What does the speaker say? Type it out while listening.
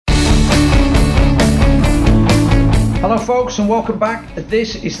Hello folks and welcome back.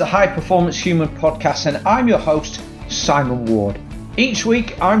 This is the High Performance Human Podcast and I'm your host, Simon Ward. Each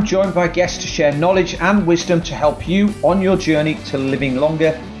week I'm joined by guests to share knowledge and wisdom to help you on your journey to living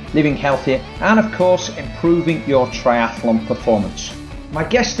longer, living healthier and of course improving your triathlon performance. My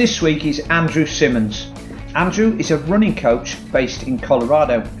guest this week is Andrew Simmons. Andrew is a running coach based in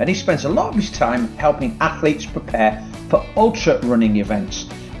Colorado and he spends a lot of his time helping athletes prepare for ultra running events.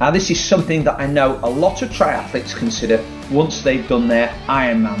 Now this is something that I know a lot of triathletes consider once they've done their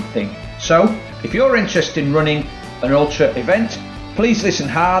Ironman thing. So if you're interested in running an ultra event, please listen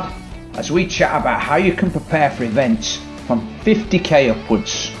hard as we chat about how you can prepare for events from 50k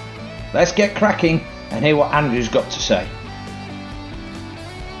upwards. Let's get cracking and hear what Andrew's got to say.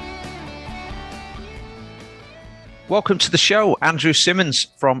 Welcome to the show, Andrew Simmons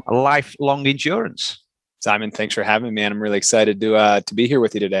from Lifelong Endurance. Simon, thanks for having me, and I'm really excited to be here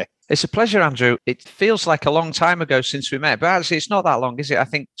with you today. It's a pleasure, Andrew. It feels like a long time ago since we met, but actually it's not that long, is it? I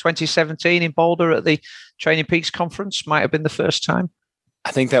think 2017 in Boulder at the Training Peaks conference might have been the first time.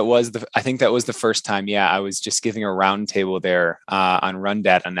 I think that was the first time. Yeah, I was just giving a roundtable there on run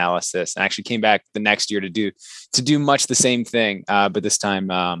data analysis, and actually came back the next year to do much the same thing, but this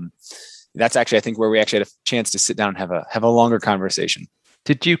time. That's actually, I think, where we actually had a chance to sit down and have a longer conversation.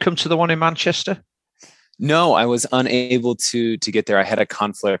 Did you come to the one in Manchester? No, I was unable to get there. I had a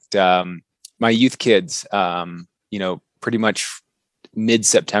conflict. My youth kids, pretty much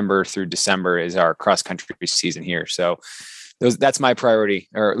mid-September through December is our cross-country season here. So that's my priority,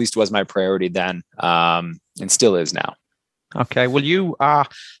 or at least was my priority then, and still is now. Okay. Well, you are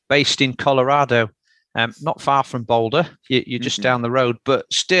based in Colorado, not far from Boulder. You're just down the road, but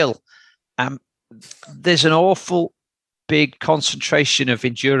still, there's an awful big concentration of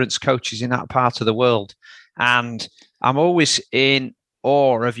endurance coaches in that part of the world. And I'm always in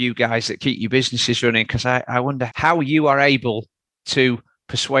awe of you guys that keep your businesses running, because I wonder how you are able to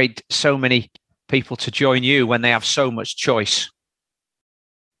persuade so many people to join you when they have so much choice.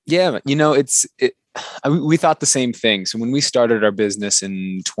 Yeah, we thought the same thing. So when we started our business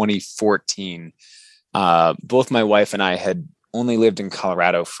in 2014, both my wife and I had only lived in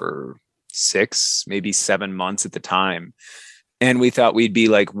Colorado for 6, maybe 7 months at the time. And we thought we'd be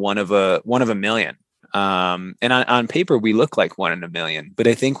like one of a million. And on paper, we look like one in a million. But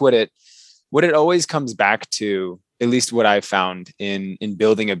I think what it always comes back to, at least what I've found in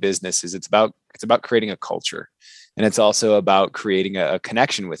building a business, is it's about creating a culture. And it's also about creating a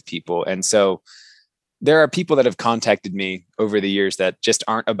connection with people. And so there are people that have contacted me over the years that just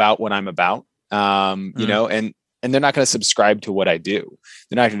aren't about what I'm about, and they're not going to subscribe to what I do.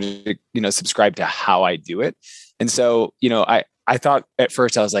 They're not going to, subscribe to how I do it. And so, I thought at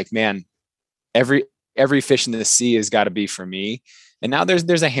first, I was like, man, every fish in the sea has got to be for me. And now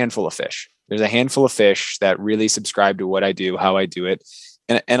there's a handful of fish. There's a handful of fish that really subscribe to what I do, how I do it,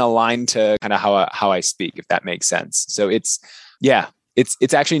 and align to kind of how I speak, if that makes sense. So it's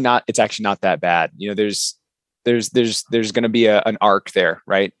actually not that bad. There's going to be an arc there,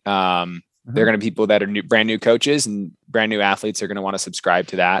 right? There are going to be people that are brand new coaches and brand new athletes are going to want to subscribe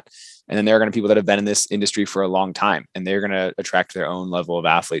to that. And then there are going to be people that have been in this industry for a long time, and they're going to attract their own level of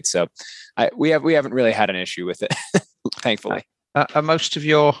athletes. So we haven't really had an issue with it, thankfully. Are most of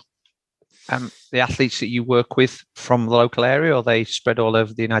your the athletes that you work with from the local area, or are they spread all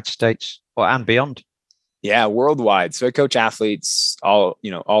over the United States and beyond? Yeah, worldwide. So I coach athletes all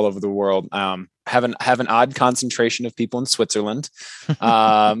over the world. Have an odd concentration of people in Switzerland,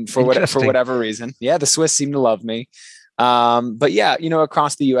 for whatever reason. Yeah, the Swiss seem to love me. But yeah,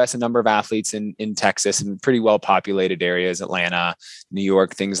 across the US, a number of athletes in Texas and pretty well populated areas, Atlanta, New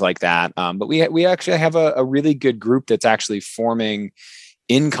York, things like that. But we actually have a really good group that's actually forming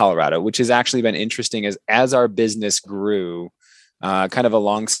in Colorado, which has actually been interesting as our business grew, kind of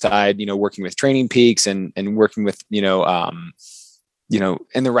alongside, working with Training Peaks and working with, in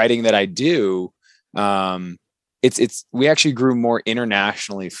the writing that I do. We actually grew more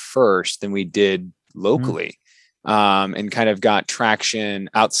internationally first than we did locally. And kind of got traction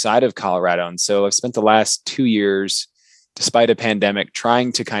outside of Colorado. And so I've spent the last 2 years, despite a pandemic,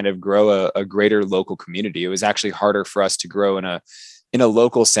 trying to kind of grow a greater local community. It was actually harder for us to grow in a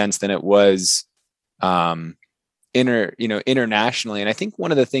local sense than it was internationally. And I think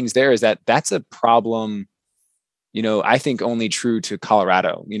one of the things there is that that's a problem, I think only true to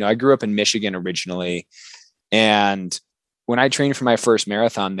Colorado. I grew up in Michigan originally, and when I trained for my first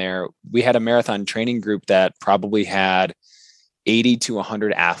marathon there, we had a marathon training group that probably had 80 to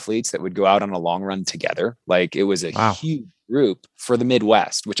 100 athletes that would go out on a long run together. Like, it was a huge group for the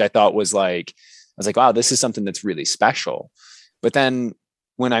Midwest, which I thought was like, I was like, wow, this is something that's really special. But then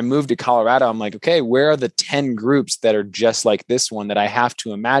when I moved to Colorado, I'm like, okay, where are the 10 groups that are just like this one that I have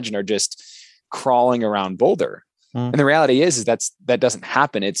to imagine are just crawling around Boulder? And the reality is that doesn't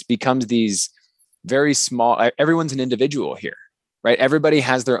happen. It becomes these very small, everyone's an individual here, right? Everybody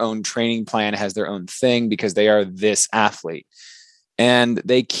has their own training plan, has their own thing because they are this athlete. And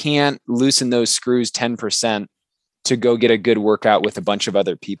they can't loosen those screws 10% to go get a good workout with a bunch of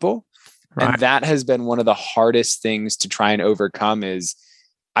other people. Right. And that has been one of the hardest things to try and overcome is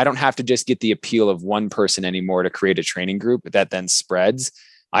I don't have to just get the appeal of one person anymore to create a training group that then spreads.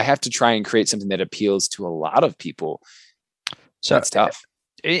 I have to try and create something that appeals to a lot of people. So that's tough.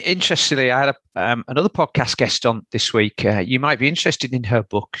 Interestingly, I had another podcast guest on this week. You might be interested in her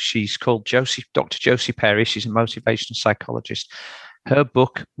book. She's called Dr. Josie Perry. She's a motivational psychologist. Her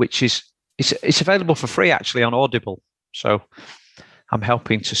book, which it's available for free actually on Audible. So I'm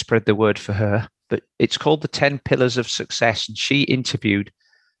helping to spread the word for her. But it's called The 10 Pillars of Success. And she interviewed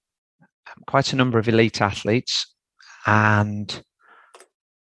quite a number of elite athletes and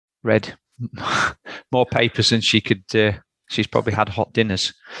read more papers than she could. She's probably had hot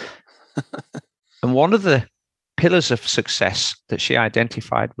dinners. And one of the pillars of success that she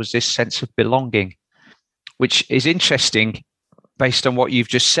identified was this sense of belonging, which is interesting based on what you've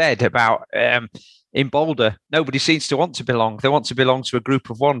just said about in Boulder, nobody seems to want to belong. They want to belong to a group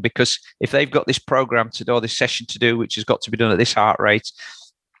of one because if they've got this program to do or this session to do, which has got to be done at this heart rate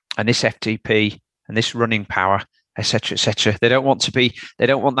and this FTP and this running power, etc., etc., they don't want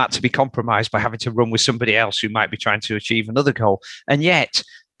that to be compromised by having to run with somebody else who might be trying to achieve another goal. And yet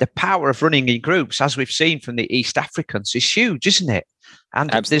the power of running in groups, as we've seen from the East Africans, is huge, isn't it? And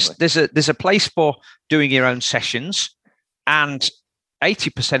there's a place for doing your own sessions, and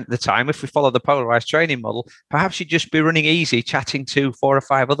 80% of the time, if we follow the polarized training model, perhaps you'd just be running easy, chatting to 4 or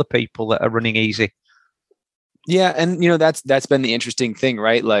 5 other people that are running easy. Yeah. And, that's been the interesting thing,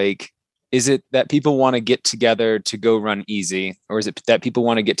 right? Like, is it that people want to get together to go run easy, or is it that people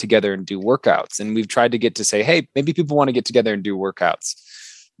want to get together and do workouts? And we've tried to get to say, hey, maybe people want to get together and do workouts.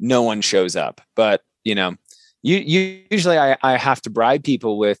 No one shows up, but, usually I have to bribe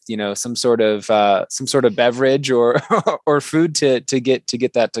people with, some sort of beverage or or food to get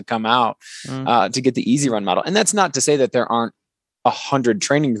that to come out, to get the easy run model. And that's not to say that there aren't 100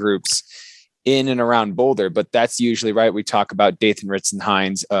 training groups in and around Boulder, but that's usually right. We talk about Dathan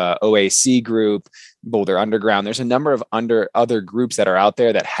Ritzenhines, OAC group, Boulder Underground. There's a number of other groups that are out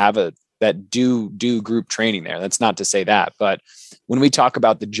there that do group training there. That's not to say that, but when we talk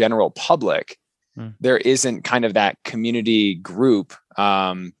about the general public, there isn't kind of that community group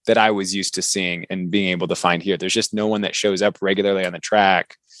that I was used to seeing and being able to find here. There's just no one that shows up regularly on the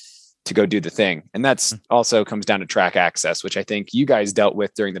track to go do the thing. And that's also comes down to track access, which I think you guys dealt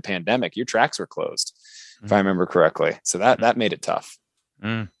with during the pandemic. Your tracks were closed, if I remember correctly. So that made it tough.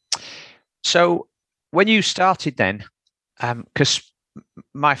 So when you started then, because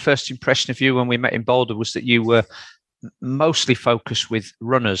my first impression of you when we met in Boulder was that you were mostly focused with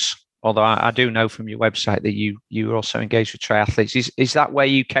runners. Although I do know from your website that you were also engaged with triathletes. Is that where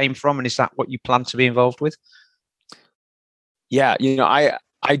you came from, and is that what you plan to be involved with? Yeah,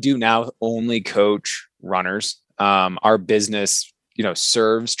 I do now only coach runners. Our business,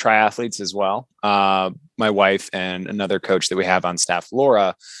 serves triathletes as well. My wife and another coach that we have on staff,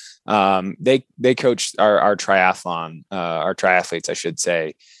 Laura, they coach our triathlon, our triathletes, I should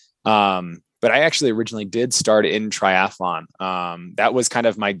say. But I actually originally did start in triathlon. That was kind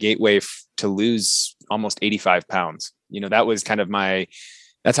of my gateway to lose almost 85 pounds. That was kind of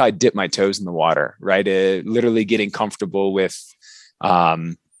that's how I dipped my toes in the water, right? Literally getting comfortable with,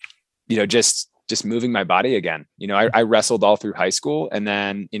 just moving my body again. I wrestled all through high school, and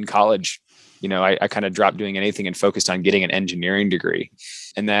then in college, I kind of dropped doing anything and focused on getting an engineering degree.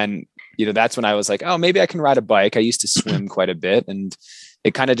 And then, that's when I was like, oh, maybe I can ride a bike. I used to swim quite a bit, and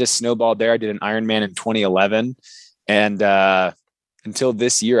it kind of just snowballed there. I did an Ironman in 2011, and until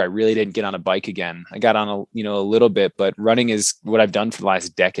this year, I really didn't get on a bike again. I got on a little bit, but running is what I've done for the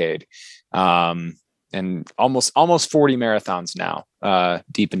last decade, and almost 40 marathons now,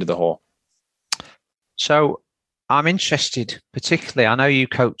 deep into the hole. So I'm interested, particularly, I know you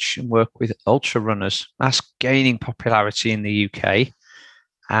coach and work with ultra runners. That's gaining popularity in the UK.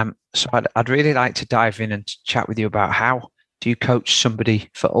 So I'd really like to dive in and chat with you about how do you coach somebody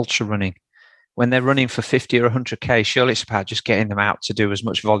for ultra running when they're running for 50 or 100K? Surely it's about just getting them out to do as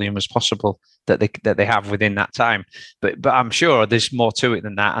much volume as possible that they have within that time. But I'm sure there's more to it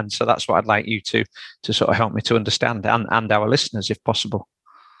than that. And so that's what I'd like you to sort of help me to understand, and our listeners, if possible.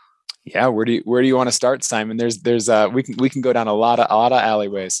 Yeah. Where do you want to start, Simon? There's we can go down a lot of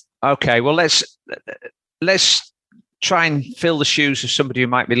alleyways. Okay. Well, let's try and fill the shoes of somebody who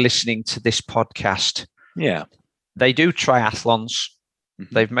might be listening to this podcast. Yeah. They do triathlons.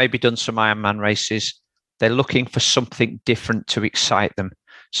 Mm-hmm. They've maybe done some Ironman races. They're looking for something different to excite them.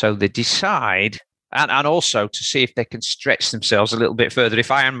 So they decide, and also to see if they can stretch themselves a little bit further. If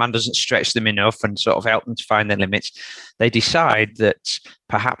Ironman doesn't stretch them enough and sort of help them to find their limits, they decide that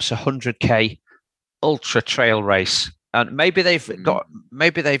perhaps 100K ultra trail race. And maybe they've got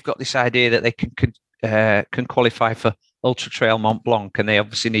this idea that they can qualify for Ultra Trail Mont Blanc, and they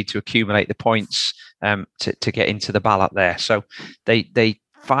obviously need to accumulate the points to get into the ballot there. So they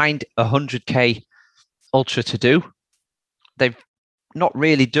find 100K ultra to do. They've not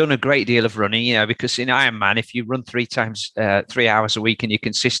really done a great deal of running, because in Ironman, if you run 3 hours a week and you're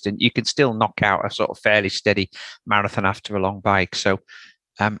consistent, you can still knock out a sort of fairly steady marathon after a long bike. So,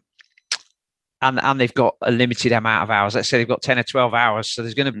 and they've got a limited amount of hours. Let's say they've got 10 or 12 hours. So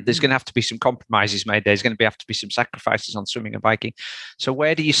there's going to have to be some compromises made. There's going to have to be some sacrifices on swimming and biking. So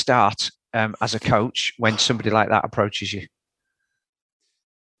where do you start as a coach when somebody like that approaches you?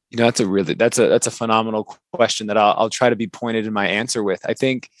 That's a phenomenal question that I'll try to be pointed in my answer with. I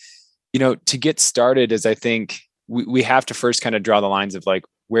think, to get started is, I think we have to first kind of draw the lines of like,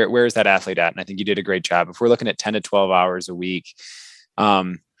 where is that athlete at? And I think you did a great job. If we're looking at 10 to 12 hours a week,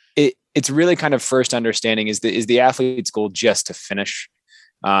 it's really kind of first understanding is the athlete's goal just to finish,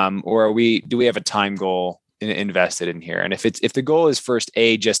 or do we have a time goal invested in here? And if the goal is first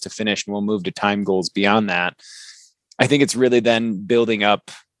just to finish, and we'll move to time goals beyond that, I think it's really then building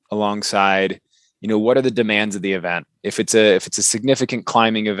up alongside, what are the demands of the event? If it's a significant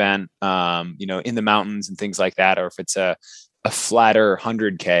climbing event, in the mountains and things like that, or if it's a flatter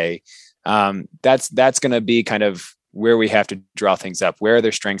 100K, that's going to be kind of where we have to draw things up. Where are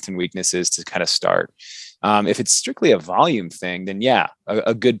their strengths and weaknesses to kind of start? If it's strictly a volume thing, then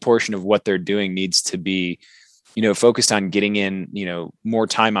a good portion of what they're doing needs to be, focused on getting in, more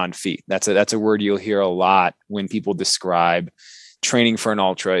time on feet. That's a word you'll hear a lot when people describe training for an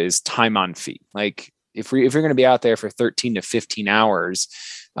ultra is time on feet. Like if you're going to be out there for 13 to 15 hours,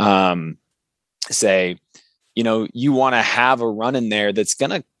 say, you want to have a run in there that's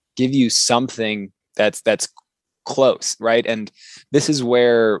going to give you something that's close, right? And this is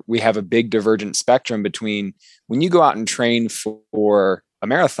where we have a big divergent spectrum between when you go out and train for a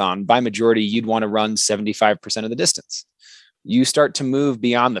marathon, by majority, you'd want to run 75% of the distance. You start to move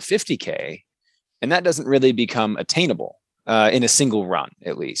beyond the 50K, and that doesn't really become attainable in a single run,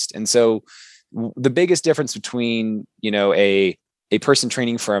 at least. And so the biggest difference between, a person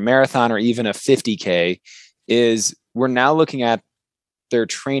training for a marathon or even a 50K is we're now looking at their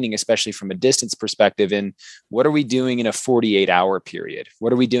training, especially from a distance perspective, in what are we doing in a 48-hour period?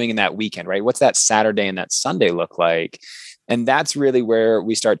 What are we doing in that weekend, right? What's that Saturday and that Sunday look like? And that's really where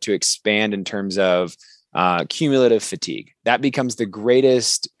we start to expand in terms of cumulative fatigue. That becomes the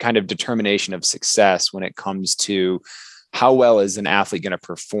greatest kind of determination of success when it comes to how well is an athlete going to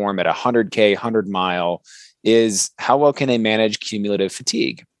perform at 100K, 100 mile, is how well can they manage cumulative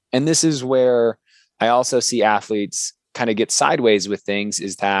fatigue? And this is where I also see athletes kind of get sideways with things,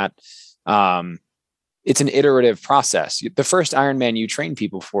 is that it's an iterative process. The first Ironman you train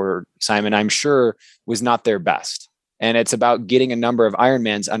people for, Simon, I'm sure was not their best. And it's about getting a number of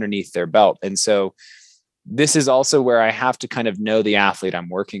Ironmans underneath their belt. And so this is also where I have to kind of know the athlete I'm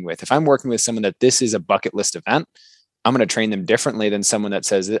working with. If I'm working with someone that this is a bucket list event, I'm going to train them differently than someone that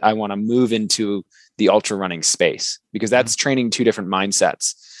says that I want to move into the ultra running space, because that's training two different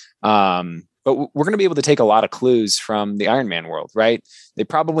mindsets. But we're going to be able to take a lot of clues from the Ironman world, right? They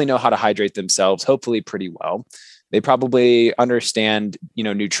probably know how to hydrate themselves, hopefully pretty well. They probably understand,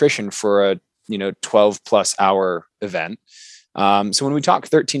 nutrition for a, 12 plus hour event. So when we talk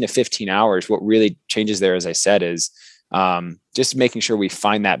 13 to 15 hours, what really changes there, as I said, is just making sure we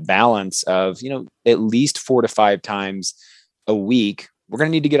find that balance of, at least 4 to 5 times a week, we're going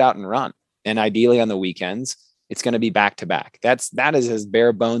to need to get out and run. And ideally on the weekends, it's going to be back to back. That is as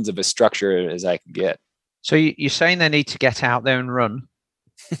bare bones of a structure as I can get. So you're saying they need to get out there and run,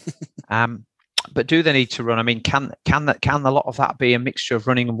 but do they need to run? I mean, can a lot of that be a mixture of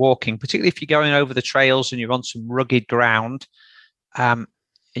running and walking, particularly if you're going over the trails and you're on some rugged ground, and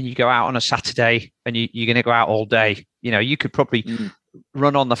you go out on a Saturday and you're going to go out all day? You could probably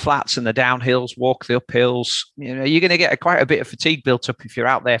run on the flats and the downhills, walk the uphills. You're going to get quite a bit of fatigue built up if you're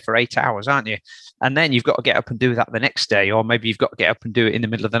out there for 8 hours, aren't you? And then you've got to get up and do that the next day, or maybe you've got to get up and do it in the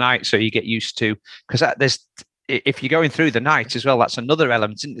middle of the night. So you get used to, because if you're going through the night as well, that's another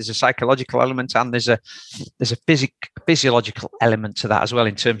element. There's a psychological element and there's a physiological element to that as well,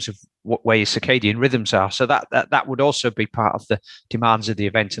 in terms of where your circadian rhythms are. So that would also be part of the demands of the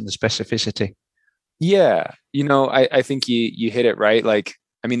event and the specificity. Yeah. I think you hit it right. Like,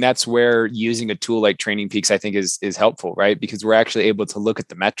 I mean, that's where using a tool like Training Peaks, I think is helpful, right? Because we're actually able to look at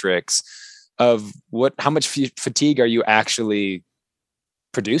the metrics of how much fatigue are you actually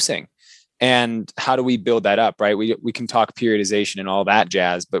producing, and how do we build that up, right? We can talk periodization and all that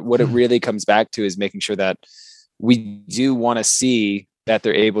jazz, but what it really comes back to is making sure that we do want to see that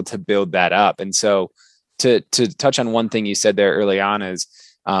they're able to build that up. And so to touch on one thing you said there early on is,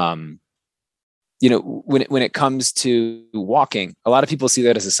 when it comes to walking, a lot of people see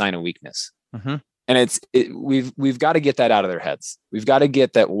that as a sign of weakness. Mm-hmm. And we've got to get that out of their heads. We've got to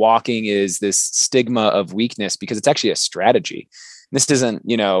get that walking is this stigma of weakness, because it's actually a strategy. This isn't,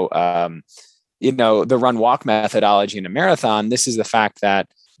 the run walk methodology in a marathon. This is the fact that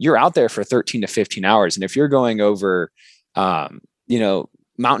you're out there for 13 to 15 hours. And if you're going over,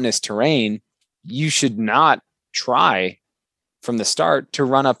 mountainous terrain, you should not try from the start to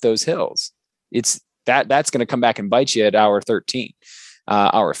run up those hills. That's going to come back and bite you at hour 13,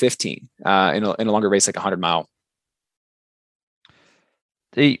 hour 15, in a longer race, like 100-mile.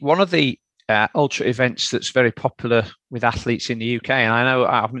 One of the ultra events that's very popular with athletes in the UK,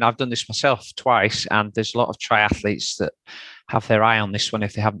 and I've done this myself twice, and there's a lot of triathletes that have their eye on this one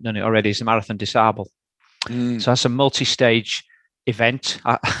if they haven't done it already, is the Marathon des Sables. So that's a multi-stage event.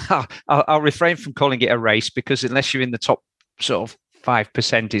 I'll refrain from calling it a race, because unless you're in the top sort of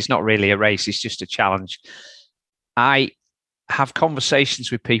 5%, it's not really a race, it's just a challenge. I have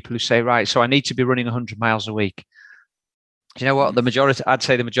conversations with people who say, right, so I need to be running 100 miles a week. Do you know what? I'd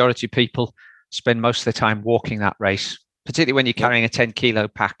say the majority of people spend most of their time walking that race, particularly when you're carrying a 10 kilo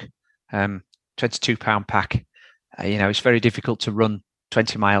pack, 22 pound pack. It's very difficult to run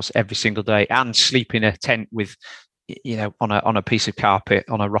 20 miles every single day and sleep in a tent with, on a piece of carpet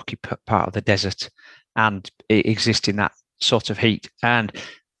on a rocky part of the desert, and exist in that sort of heat. And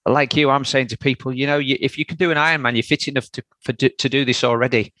like you, I'm saying to people, if you can do an Ironman, you're fit enough to do this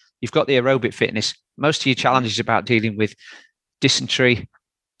already. You've got the aerobic fitness. Most of your challenges are about dealing with dysentery,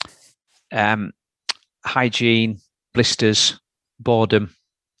 hygiene, blisters, boredom,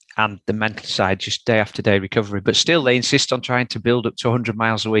 and the mental side, just day after day recovery. But still, they insist on trying to build up to 100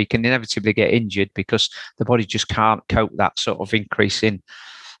 miles a week, and inevitably get injured because the body just can't cope that sort of increase in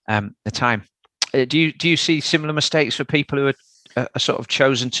the time. Do you see similar mistakes for people who are sort of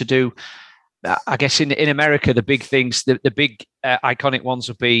chosen to do? I guess in America, the big things, the big iconic ones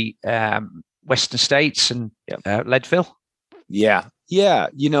would be Western States and Leadville. Yeah.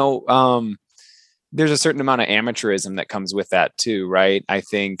 There's a certain amount of amateurism that comes with that too, right? I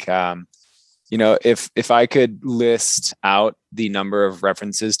think, if I could list out the number of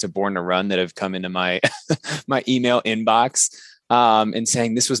references to Born to Run that have come into my my email inbox, and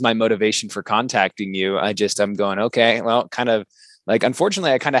saying this was my motivation for contacting you, I'm going, okay, well, kind of like,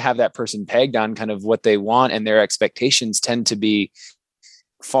 unfortunately, I kind of have that person pegged on kind of what they want, and their expectations tend to be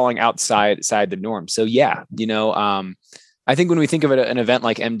falling outside the norm. So yeah, I think when we think of an event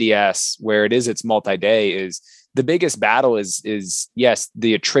like MDS, where it's multi-day, is the biggest battle is yes,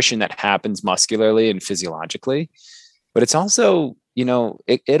 the attrition that happens muscularly and physiologically, but it's also,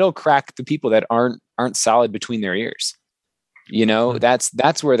 it'll crack the people that aren't solid between their ears.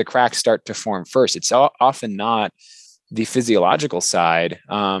 That's where the cracks start to form first. It's often not the physiological side.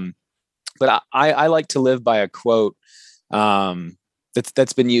 But I like to live by a quote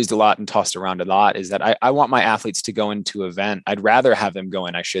that's been used a lot and tossed around a lot, is that I want my athletes to go into an event. I'd rather have them go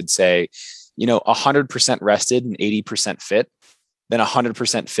in, I should say, 100% rested and 80% fit than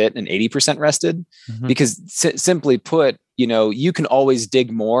 100% fit and 80% rested. Mm-hmm. Because simply put, you can always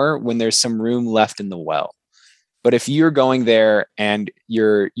dig more when there's some room left in the well. But if you're going there and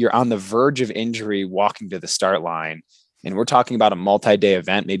you're on the verge of injury walking to the start line, and we're talking about a multi-day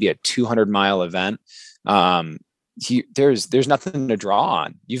event, maybe a 200-mile event, there's nothing to draw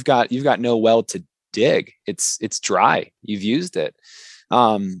on. You've got no well to dig. It's dry. You've used it.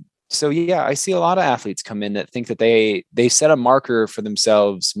 So yeah, I see a lot of athletes come in that think that they set a marker for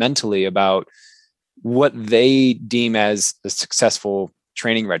themselves mentally about what they deem as a successful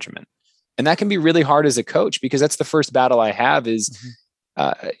training regimen. And that can be really hard as a coach, because that's the first battle I have is,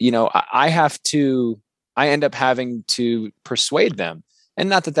 I end up having to persuade them. And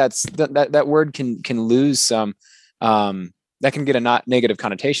not that word can lose some, that can get a negative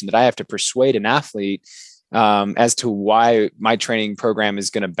connotation, that I have to persuade an athlete as to why my training program is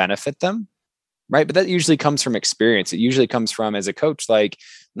going to benefit them. Right. But that usually comes from experience. It usually comes from, as a coach, like,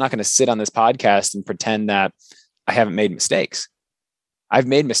 I'm not going to sit on this podcast and pretend that I haven't made mistakes. I've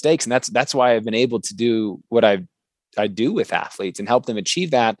made mistakes, and that's why I've been able to do what I do with athletes and help them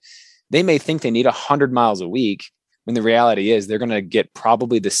achieve that. They may think they need 100 miles a week, when the reality is they're going to get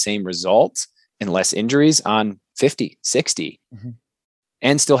probably the same results and less injuries on 50, 60,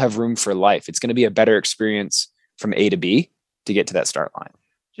 and still have room for life. It's going to be a better experience from A to B to get to that start line.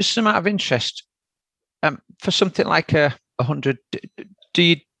 Just some out of interest, for something like 100,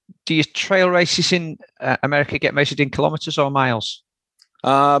 do you trail races in America get measured in kilometers or miles?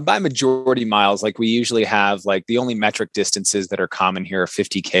 By majority miles. Like we usually have, like the only metric distances that are common here are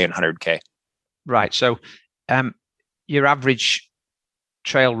 50K and 100K. Right. So your average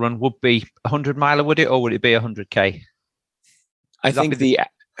trail run would be 100 miler, would it? Or would it be 100K? I think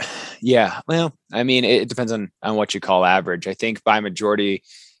well, I mean, it depends on what you call average. I think by majority,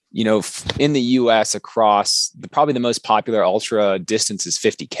 in the US across probably the most popular ultra distance is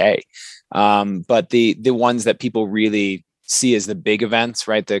 50K. But the ones that people really see as the big events,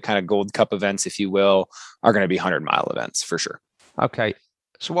 right? The kind of Gold Cup events, if you will, are going to be 100-mile events for sure. Okay.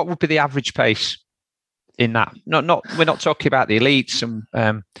 So what would be the average pace in that? We're not talking about the elites.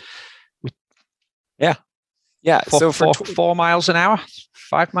 So for 4 miles an hour,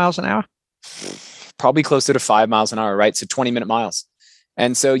 5 miles an hour, probably closer to 5 miles an hour, right? So 20-minute miles.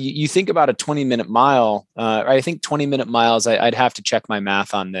 And so you think about a 20-minute mile, I think 20-minute miles, I'd have to check my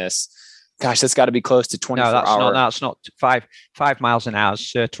math on this. Gosh, that's got to be close to 24 hours. No, that's not 5 miles an hour.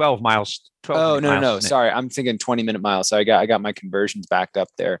 12 miles. 12 no. Sorry. I'm thinking 20-minute miles. So I got my conversions backed up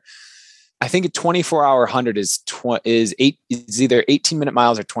there. I think a 24-hour 100 is either 18-minute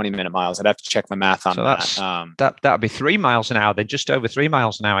miles or 20-minute miles. I'd have to check my math on that. That would be 3 miles an hour. Then just over 3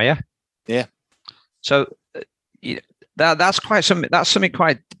 miles an hour. Yeah. Yeah. So that's something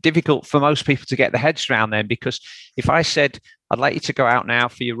quite difficult for most people to get their heads around then, because if I said, I'd like you to go out now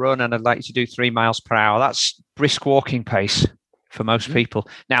for your run and I'd like you to do 3 miles per hour, that's brisk walking pace for most people.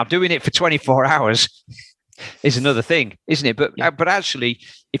 Now, doing it for 24 hours is another thing, isn't it? But actually,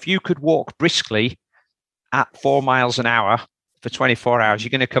 if you could walk briskly at 4 miles an hour for 24 hours, you're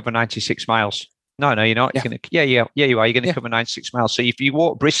going to cover 96 miles. No, you're not. Yeah. You're going to, you are. You're going to cover 96 miles. So if you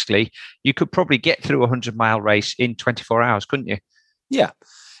walk briskly, you could probably get through a 100-mile race in 24 hours, couldn't you? Yeah.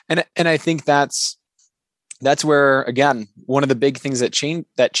 And I think that's where, again, one of the big things that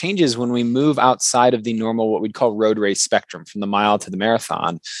changes when we move outside of the normal, what we'd call road race spectrum, from the mile to the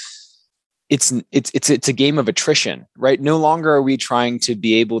marathon. It's a game of attrition, right? No longer are we trying to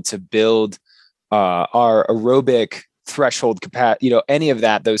be able to build our aerobic threshold capacity, any of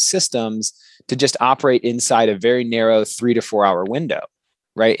those systems to just operate inside a very narrow 3 to 4 hour window,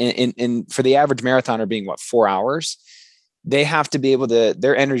 right? And for the average marathoner being 4 hours, they have to be able to,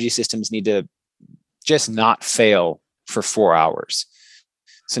 their energy systems need to just not fail for 4 hours.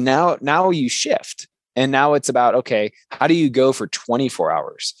 So now you shift, and now it's about, okay, how do you go for 24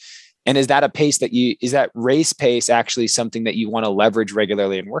 hours? And is that a pace is that race pace actually something that you want to leverage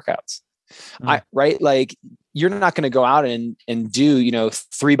regularly in workouts? Right? Like, you're not going to go out and do,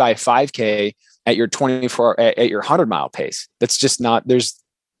 3x5K at your 24 at your 100-mile pace. That's just not,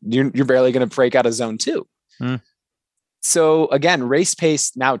 you're barely going to break out of zone 2. So again, race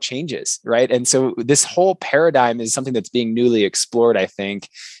pace now changes, right? And so this whole paradigm is something that's being newly explored, I think.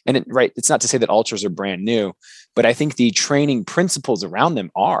 And it's not to say that ultras are brand new, but I think the training principles around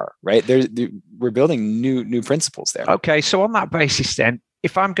them are, right? We're building new principles there. Okay, so on that basis then,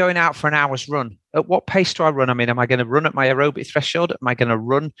 if I'm going out for an hour's run, at what pace do I run? I mean, am I going to run at my aerobic threshold? Am I going to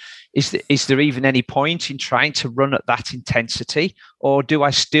run? Is there even any point in trying to run at that intensity? Or do I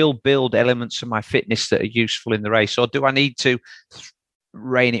still build elements of my fitness that are useful in the race? Or do I need to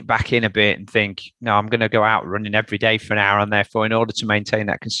rein it back in a bit and think, no, I'm going to go out running every day for an hour, and therefore, in order to maintain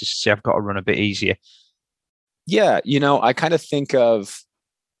that consistency, I've got to run a bit easier? Yeah, I kind of think of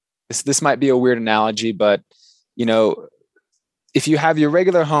this might be a weird analogy, but, if you have your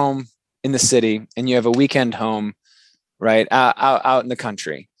regular home in the city and you have a weekend home, right, out in the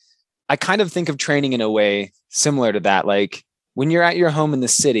country, I kind of think of training in a way similar to that. Like, when you're at your home in the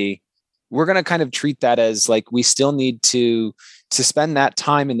city, we're going to kind of treat that as like, we still need to spend that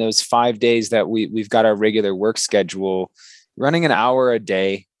time in those 5 days that we've got our regular work schedule. Running an hour a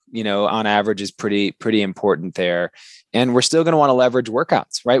day, on average, is pretty important there. And we're still going to want to leverage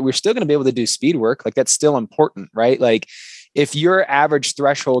workouts, right? We're still going to be able to do speed work. Like, that's still important, right? Like, if your average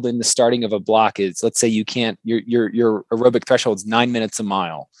threshold in the starting of a block is, let's say your aerobic threshold is 9 minutes a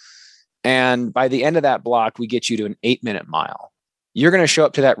mile, and by the end of that block, we get you to an 8-minute mile, you're going to show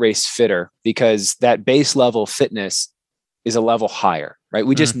up to that race fitter, because that base level fitness is a level higher, right?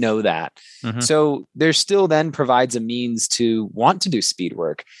 We just know that. So there still then provides a means to want to do speed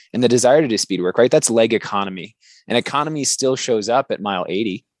work and the desire to do speed work, right? That's leg economy, and economy still shows up at mile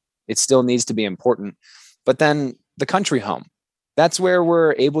 80. It still needs to be important. But then the country home, that's where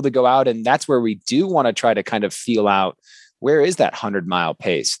we're able to go out, and that's where we do want to try to kind of feel out where is that 100-mile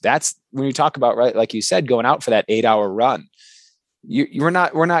pace? That's when you talk about, right, like you said, going out for that 8-hour run. We're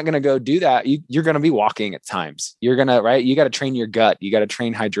not going to go do that. You're going to be walking at times. You're going to, right. You got to train your gut. You got to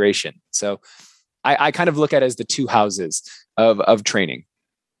train hydration. So I kind of look at it as the two houses of training.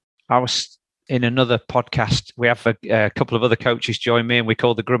 I was in another podcast. We have a couple of other coaches join me, and we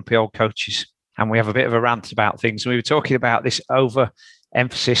call the Grumpy Old Coaches. And we have a bit of a rant about things. And we were talking about this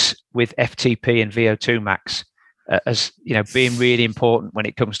over-emphasis with FTP and VO2 max as, you know, being really important when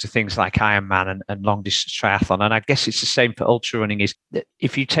it comes to things like Ironman and long-distance triathlon. And I guess it's the same for ultra running, is that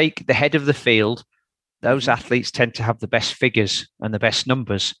if you take the head of the field, those athletes tend to have the best figures and the best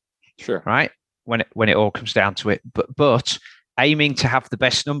numbers. Sure. Right? When it all comes down to it. But aiming to have the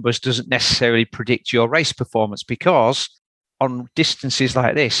best numbers doesn't necessarily predict your race performance, because on distances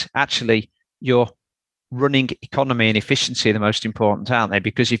like this, actually, your running economy and efficiency are the most important, aren't they?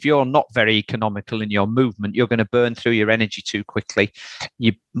 Because if you're not very economical in your movement, you're going to burn through your energy too quickly.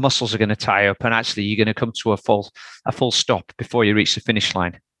 Your muscles are going to tie up, and actually you're going to come to a full stop before you reach the finish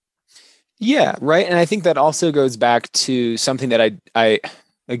line. Yeah, right. And I think that also goes back to something that I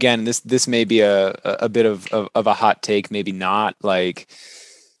again, this may be a bit of a hot take, maybe not. Like,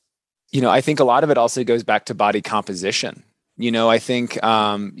 you know, I think a lot of it also goes back to body composition. You know, I think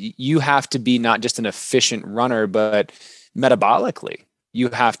you have to be not just an efficient runner, but metabolically, you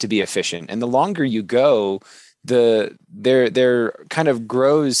have to be efficient. And the longer you go, there kind of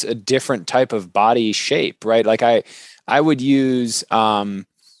grows a different type of body shape, right? Like I would use,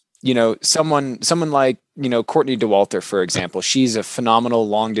 you know, someone like, you know, Courtney Dauwalter, for example. She's a phenomenal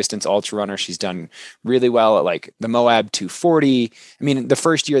long distance ultra runner. She's done really well at like the Moab 240. I mean, the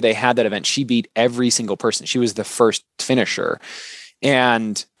first year they had that event, she beat every single person. She was the first finisher.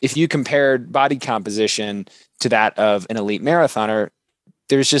 And if you compared body composition to that of an elite marathoner,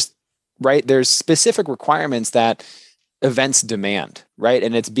 there's specific requirements that events demand, right?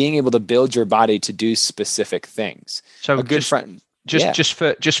 And it's being able to build your body to do specific things. So a good friend. Just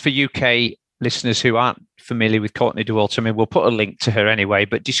for UK listeners who aren't familiar with Courtney Dauwalter, I mean, we'll put a link to her anyway,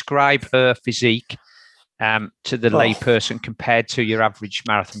 but describe her physique to the layperson compared to your average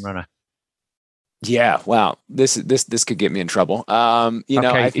marathon runner. Yeah, wow. This could get me in trouble. You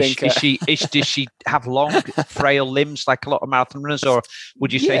know, I think does she have long, frail limbs like a lot of marathon runners, or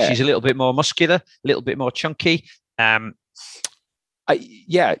would you say she's a little bit more muscular, a little bit more chunky? You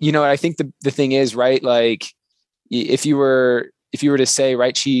know, I think the thing is, right, like if you were to say,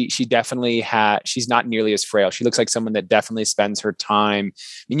 right, she definitely she's not nearly as frail. She looks like someone that definitely spends her time.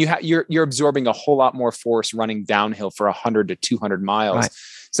 I mean, you're absorbing a whole lot more force running downhill for 100 to 200 miles. Right.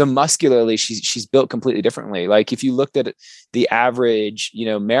 So muscularly, she's built completely differently. Like if you looked at the average, you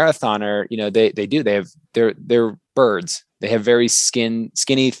know, marathoner, you know, they're birds. They have very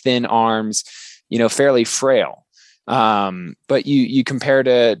skinny, thin arms, you know, fairly frail. But you compare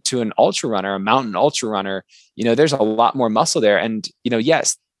to an ultra runner, a mountain ultra runner, you know, there's a lot more muscle there. And, you know,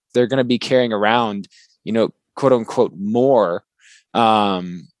 yes, they're going to be carrying around, you know, quote unquote, more,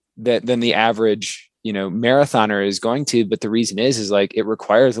 than the average, you know, marathoner is going to. But the reason is like, it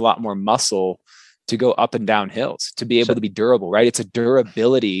requires a lot more muscle to go up and down hills to be able to be durable, right? It's a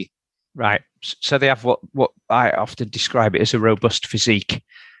durability. Right. So they have what I often describe it as a robust physique.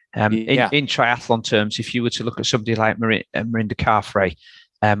 In triathlon terms, if you were to look at somebody like Mirinda Carfrae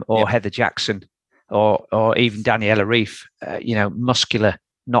or Heather Jackson or even Daniela Ryf, you know, muscular,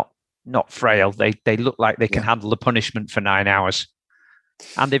 not frail. They look like they can handle the punishment for 9 hours,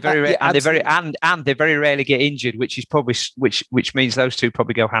 and they very rarely get injured, which is probably which means those two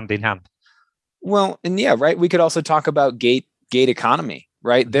probably go hand in hand. Well, and right. We could also talk about gait economy,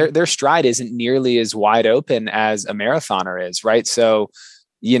 right? Mm-hmm. Their stride isn't nearly as wide open as a marathoner is, right? So,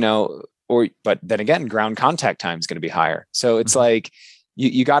 you know, but then again, ground contact time is going to be higher. So it's like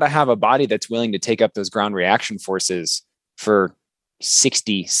you got to have a body that's willing to take up those ground reaction forces for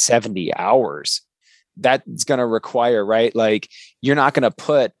 60, 70 hours. That's going to require, right? Like you're not going to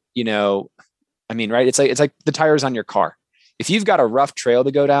put, you know, I mean, right. It's like the tires on your car. If you've got a rough trail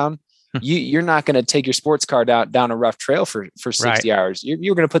to go down, you're not going to take your sports car down a rough trail for 60 hours.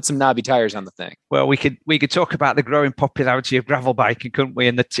 You're going to put some knobby tires on the thing. Well, we could talk about the growing popularity of gravel biking, couldn't we?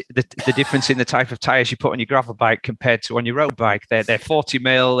 And the difference in the type of tires you put on your gravel bike compared to on your road bike. They're 40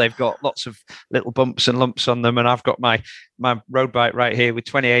 mil. They've got lots of little bumps and lumps on them. And I've got my road bike right here with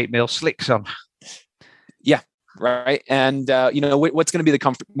 28 mil slicks on. Yeah, right. And you know, what's going to be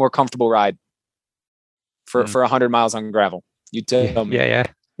the more comfortable ride for 100 miles on gravel? You tell me. Yeah.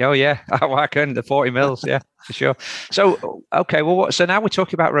 Oh yeah, I reckon the 40 mils, yeah, for sure. So okay, well, so now we're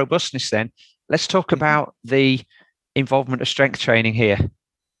talking about robustness. Then let's talk about the involvement of strength training here,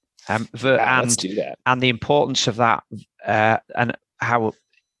 let's do that, and the importance of that and how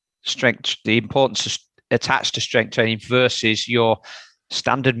the importance attached to strength training versus your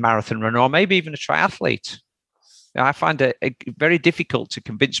standard marathon runner, or maybe even a triathlete. I find it very difficult to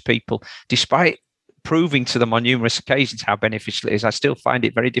convince people, despite proving to them on numerous occasions how beneficial it is. I still find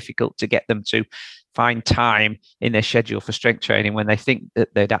it very difficult to get them to find time in their schedule for strength training when they think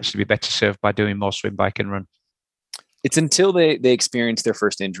that they'd actually be better served by doing more swim, bike, and run. It's until they experience their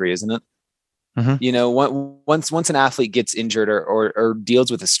first injury, isn't it? Mm-hmm. Once an athlete gets injured or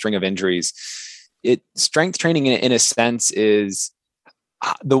deals with a string of injuries, strength training in a sense is,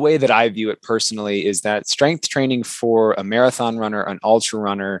 the way that I view it personally, is that strength training for a marathon runner, an ultra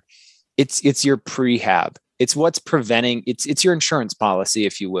runner, it's your prehab. It's what's preventing, it's your insurance policy,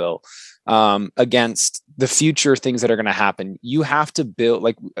 if you will, against the future things that are going to happen. You have to build,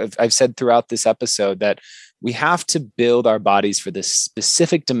 like I've said throughout this episode, that we have to build our bodies for the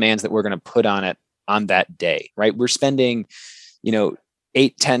specific demands that we're going to put on it on that day, right? We're spending,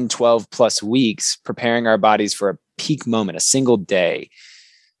 8, 10, 12 plus weeks preparing our bodies for a peak moment, a single day.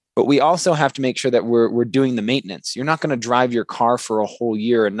 But we also have to make sure that we're doing the maintenance. You're not going to drive your car for a whole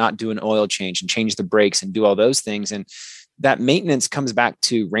year and not do an oil change and change the brakes and do all those things. And that maintenance comes back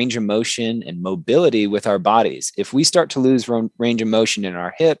to range of motion and mobility with our bodies. If we start to lose range of motion in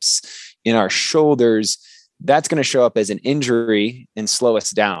our hips, in our shoulders, that's going to show up as an injury and slow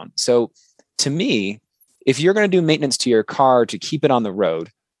us down. So to me, if you're going to do maintenance to your car to keep it on the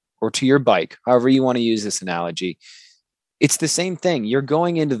road, or to your bike, however you want to use this analogy, it's the same thing. You're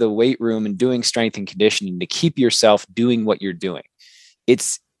going into the weight room and doing strength and conditioning to keep yourself doing what you're doing.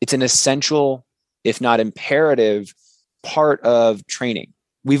 It's an essential, if not imperative, part of training.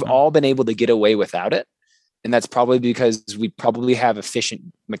 We've all been able to get away without it. And that's probably because we probably have efficient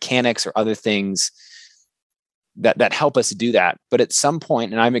mechanics or other things that help us do that. But at some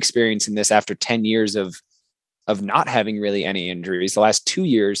point, and I'm experiencing this after 10 years of not having really any injuries, the last 2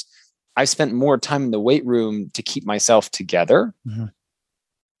 years, I've spent more time in the weight room to keep myself together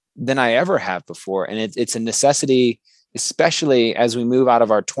than I ever have before. And it's a necessity, especially as we move out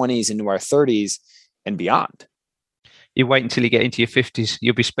of our 20s into our 30s and beyond. You wait until you get into your 50s,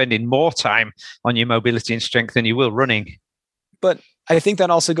 you'll be spending more time on your mobility and strength than you will running. But I think that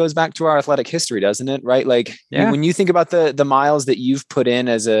also goes back to our athletic history, doesn't it? Right? Like when you think about the miles that you've put in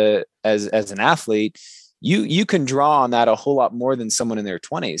as an athlete, you can draw on that a whole lot more than someone in their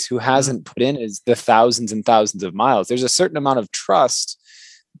 20s who hasn't put in as the thousands and thousands of miles. There's a certain amount of trust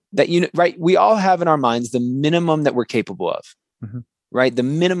that we all have in our minds the minimum that we're capable of, right? The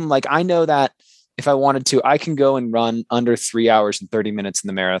minimum, like I know that if I wanted to, I can go and run under 3 hours and 30 minutes in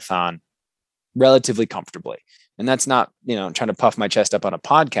the marathon relatively comfortably. And that's not, trying to puff my chest up on a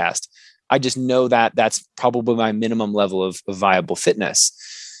podcast. I just know that that's probably my minimum level of viable fitness.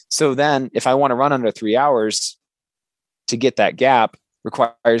 So then if I want to run under 3 hours, to get that gap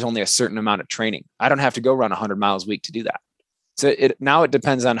requires only a certain amount of training. I don't have to go run 100 miles a week to do that. So now it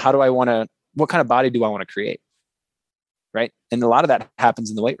depends on what kind of body do I want to create? Right. And a lot of that happens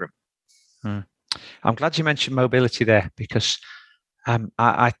in the weight room. I'm glad you mentioned mobility there, because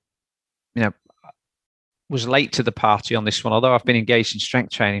I was late to the party on this one. Although I've been engaged in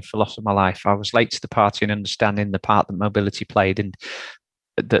strength training for a lot of my life, I was late to the party in understanding the part that mobility played, and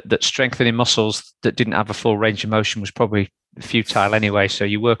that strengthening muscles that didn't have a full range of motion was probably futile anyway. So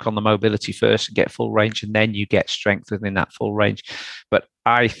you work on the mobility first and get full range, and then you get strength within that full range. But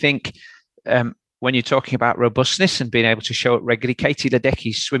I think when you're talking about robustness and being able to show it regularly, Katie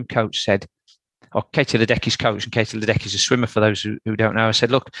Ledecky's swim coach said, or Katie Ledecky's coach, and Katie Ledecky's a swimmer for those who don't know, I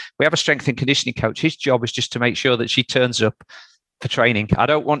said, look, we have a strength and conditioning coach. His job is just to make sure that she turns up for training.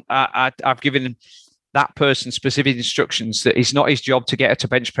 I've given that person specific instructions that it's not his job to get her to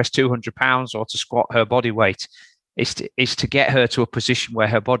bench press 200 pounds or to squat her body weight. It's to get her to a position where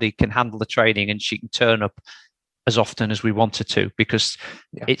her body can handle the training and she can turn up as often as we want her to, because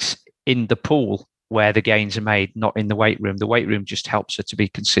it's in the pool where the gains are made, not in the weight room. The weight room just helps her to be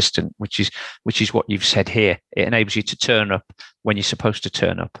consistent, which is what you've said here. It enables you to turn up when you're supposed to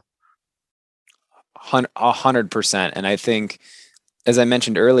turn up. 100%. And I think, as I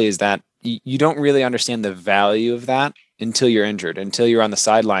mentioned earlier, is that you don't really understand the value of that until you're injured, until you're on the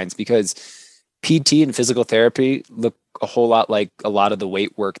sidelines, because PT and physical therapy look a whole lot like a lot of the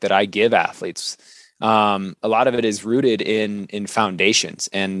weight work that I give athletes. A lot of it is rooted in foundations,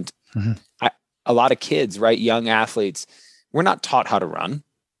 and a lot of kids, right? Young athletes, we're not taught how to run,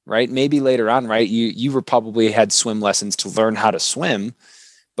 right? Maybe later on, right? You were probably had swim lessons to learn how to swim,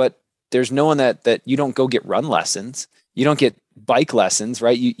 but there's no one that you don't go get run lessons. You don't get bike lessons,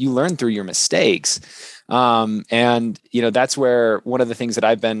 right? You learn through your mistakes. And that's where one of the things that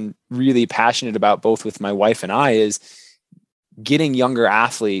I've been really passionate about, both with my wife and I, is getting younger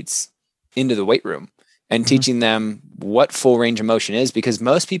athletes into the weight room and teaching them what full range of motion is, because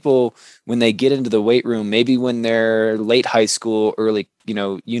most people, when they get into the weight room, maybe when they're late high school, early,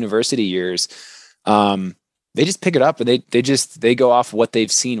 university years, they just pick it up and they go off what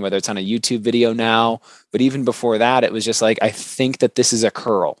they've seen, whether it's on a YouTube video now, but even before that, it was just like, I think that this is a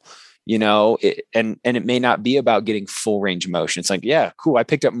curl, and it may not be about getting full range of motion. It's like, yeah, cool. I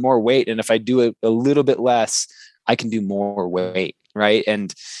picked up more weight. And if I do it a little bit less, I can do more weight. Right.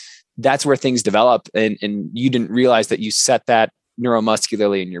 And that's where things develop. And you didn't realize that you set that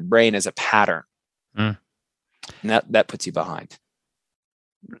neuromuscularly in your brain as a pattern. And that puts you behind.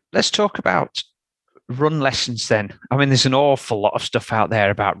 Let's talk about run lessons then. I mean, there's an awful lot of stuff out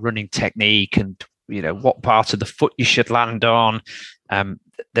there about running technique and, what part of the foot you should land on.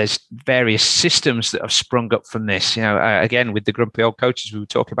 There's various systems that have sprung up from this. Again, with the Grumpy Old Coaches, we were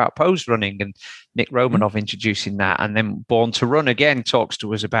talking about pose running and Nick Romanov introducing that. And then Born to Run again talks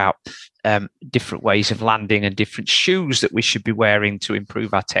to us about different ways of landing and different shoes that we should be wearing to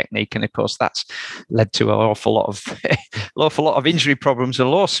improve our technique. And of course, that's led to an awful lot of injury problems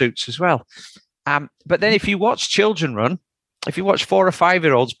and lawsuits as well. But then if you watch children run, if you watch 4 or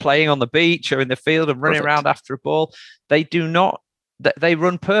 5-year-olds playing on the beach or in the field and running around after a ball, they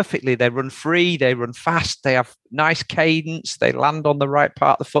run perfectly. They run free. They run fast. They have nice cadence. They land on the right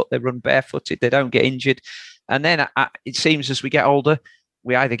part of the foot. They run barefooted. They don't get injured. And then it seems as we get older,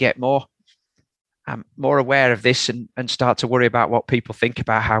 we either get more aware of this and start to worry about what people think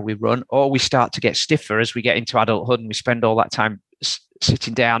about how we run, or we start to get stiffer as we get into adulthood and we spend all that time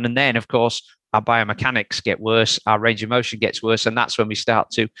sitting down. And then, of course, our biomechanics get worse, our range of motion gets worse, and that's when we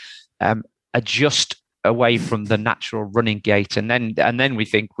start to adjust away from the natural running gait. And then we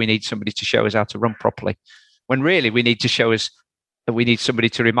think we need somebody to show us how to run properly, when really we need somebody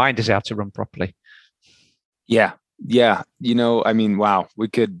to remind us how to run properly. Yeah. Wow, we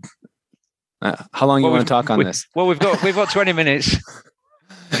could. How long you want to talk on this? Well, we've got 20 minutes.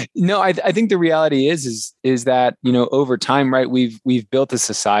 No, I think the reality is that, over time, right, we've built a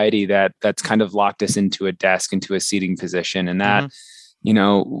society that's kind of locked us into a desk, into a seating position. And that,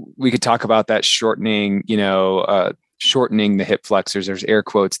 we could talk about that shortening the hip flexors. There's air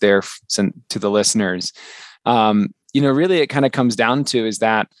quotes there to the listeners. Really it kind of comes down to is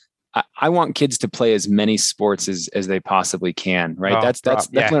that I want kids to play as many sports as they possibly can. Right. Oh, that's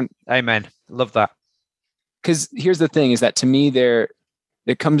yeah. Amen. Love that. Because here's the thing is that to me,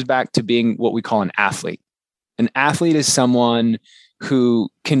 it comes back to being what we call an athlete. An athlete is someone who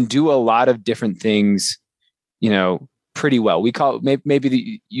can do a lot of different things, pretty well. We call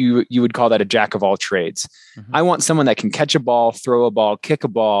maybe you would call that a jack of all trades. Mm-hmm. I want someone that can catch a ball, throw a ball, kick a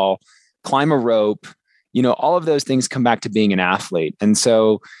ball, climb a rope. All of those things come back to being an athlete. And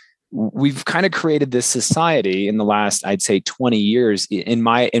so we've kind of created this society in the last, I'd say 20 years in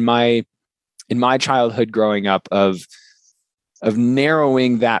my childhood growing up of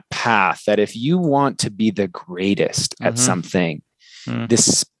narrowing that path, that if you want to be the greatest at something,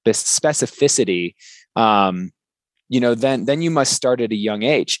 this specificity, then you must start at a young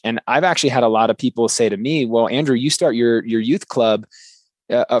age. And I've actually had a lot of people say to me, well, Andrew, you start your youth club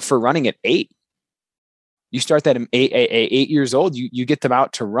for running at 8. You start that at 8 years old, you get them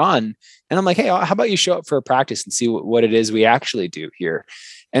out to run. And I'm like, hey, how about you show up for a practice and see what it is we actually do here?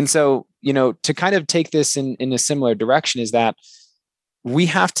 And so, to kind of take this in a similar direction is that we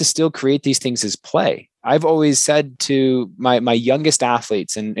have to still create these things as play. I've always said to my youngest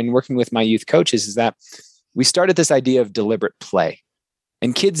athletes and working with my youth coaches is that we started this idea of deliberate play,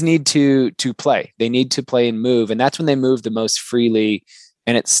 and kids need to play. They need to play and move. And that's when they move the most freely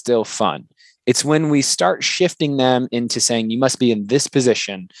and it's still fun. It's when we start shifting them into saying, you must be in this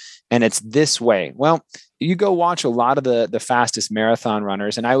position and it's this way. Well, you go watch a lot of the fastest marathon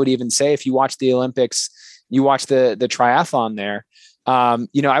runners. And I would even say, if you watch the Olympics, you watch the triathlon there,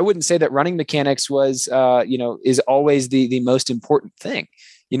 I wouldn't say that running mechanics was, is always the most important thing.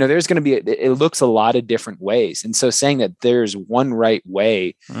 There's going to be, it looks a lot of different ways. And so saying that there's one right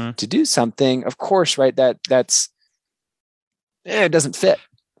way to do something, of course, right, that's it doesn't fit.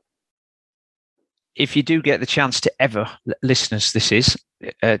 If you do get the chance to ever, listeners, this is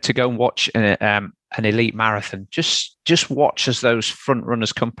to go and watch an elite marathon, just watch as those front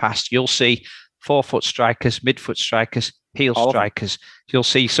runners come past. You'll see forefoot strikers, midfoot strikers, heel strikers. You'll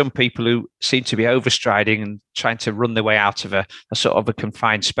see some people who seem to be overstriding and trying to run their way out of a sort of a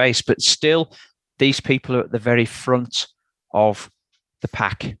confined space, but still these people are at the very front of the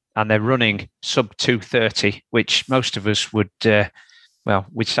pack and they're running sub 2:30, which most of us would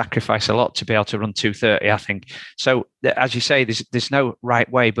we'd sacrifice a lot to be able to run 2:30, I think. So as you say, there's no right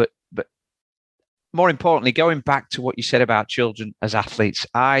way, but more importantly, going back to what you said about children as athletes,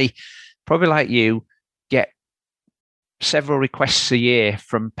 I probably like you get several requests a year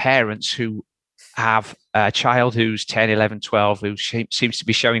from parents who have a child who's 10, 11, 12, who seems to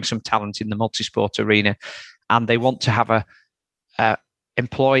be showing some talent in the multi-sport arena, and they want to have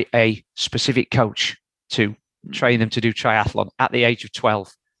employ a specific coach to train them to do triathlon at the age of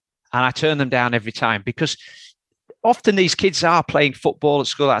 12. And I turn them down every time, because often these kids are playing football at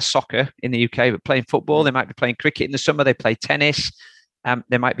school. That's soccer in the UK, but playing football. They might be playing cricket in the summer. They play tennis.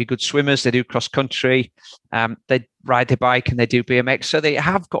 They might be good swimmers. They do cross country. They ride their bike and they do BMX. So they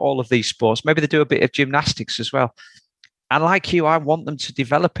have got all of these sports. Maybe they do a bit of gymnastics as well. And like you, I want them to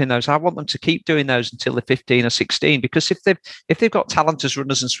develop in those. I want them to keep doing those until they're 15 or 16, because if they've got talent as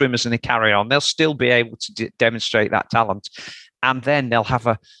runners and swimmers and they carry on, they'll still be able to demonstrate that talent. And then they'll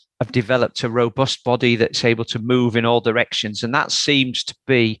have developed a robust body that's able to move in all directions. And that seems to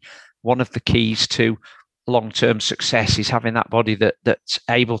be one of the keys to long-term success, is having that body that's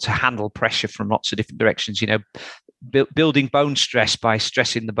able to handle pressure from lots of different directions. Building bone stress by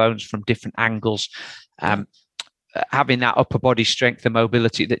stressing the bones from different angles. Having that upper body strength and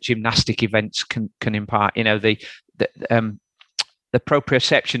mobility that gymnastic events can impart. The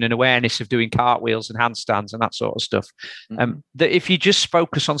proprioception and awareness of doing cartwheels and handstands and that sort of stuff. That if you just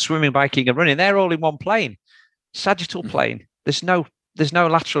focus on swimming, biking, and running, they're all in one plane, sagittal plane. There's no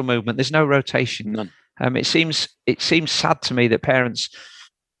lateral movement. There's no rotation. None. It seems sad to me that parents,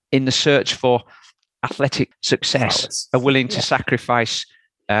 in the search for athletic success, are willing to sacrifice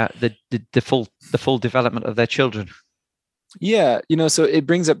the full development of their children. Yeah, so it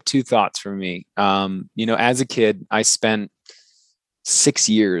brings up two thoughts for me. As a kid, I spent 6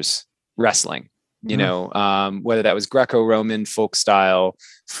 years wrestling. Whether that was Greco-Roman, folk style,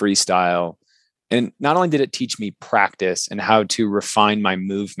 freestyle. And not only did it teach me practice and how to refine my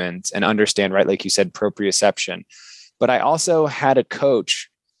movements and understand, right, like you said, proprioception, but I also had a coach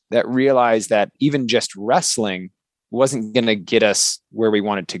that realized that even just wrestling wasn't going to get us where we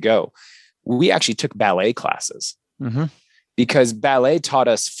wanted to go. We actually took ballet classes because ballet taught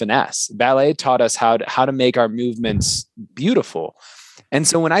us finesse. Ballet taught us how to make our movements beautiful. And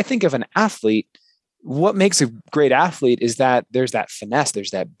so when I think of an athlete, what makes a great athlete is that there's that finesse,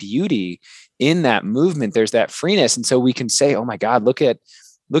 there's that beauty in that movement, there's that freeness. And so we can say, oh my God, look at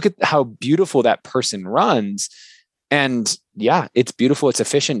how beautiful that person runs. And yeah, it's beautiful, it's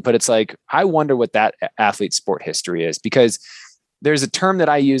efficient, but it's like, I wonder what that athlete's sport history is, because there's a term that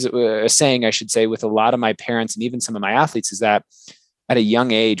I use, a saying I should say, with a lot of my parents and even some of my athletes, is that at a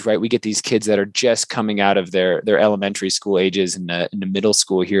young age, right, we get these kids that are just coming out of their elementary school ages in the middle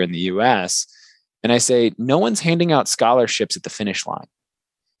school here in the US. And I say, no one's handing out scholarships at the finish line.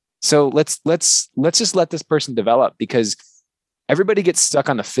 So let's just let this person develop, because everybody gets stuck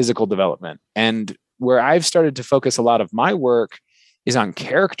on the physical development. And where I've started to focus a lot of my work is on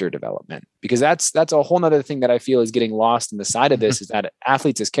character development, because that's a whole nother thing that I feel is getting lost in the side of this, is that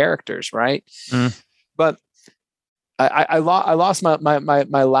athletes as characters, right? But I lost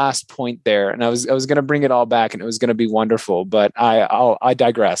my last point there, and I was going to bring it all back, and it was going to be wonderful, but I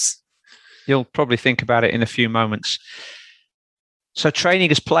digress. You'll probably think about it in a few moments. So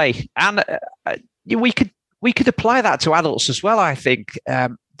training as play, and we could apply that to adults as well. I think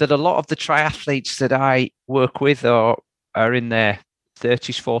that a lot of the triathletes that I work with are in their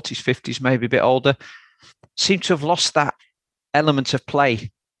 30s, 40s, 50s, maybe a bit older, seem to have lost that element of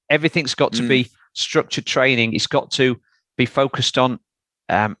play. Everything's got to be structured training. It's got to be focused on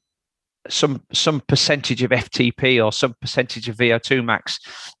some percentage of FTP or some percentage of VO2 max.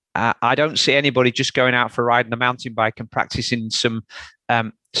 I don't see anybody just going out for a ride on a mountain bike and practicing some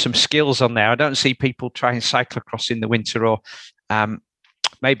skills on there. I don't see people trying cyclocross in the winter, or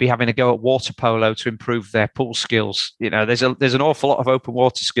maybe having a go at water polo to improve their pool skills. There's an awful lot of open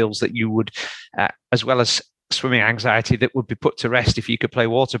water skills that you would, as well as swimming anxiety, that would be put to rest if you could play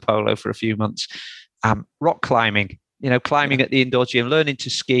water polo for a few months. Rock climbing, climbing at the indoor gym, learning to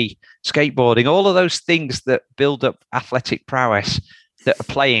ski, skateboarding, all of those things that build up athletic prowess that are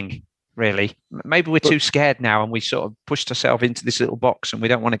playing, really. Maybe we're too scared now, and we sort of pushed ourselves into this little box, and we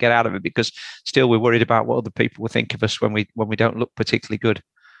don't want to get out of it, because still we're worried about what other people will think of us when we don't look particularly good.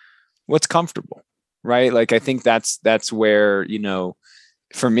 What's comfortable, right? Like, I think that's where,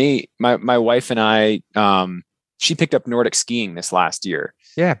 for me, my wife and I, she picked up Nordic skiing this last year.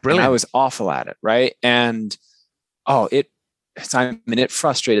 Yeah, brilliant. And I was awful at it, right? And it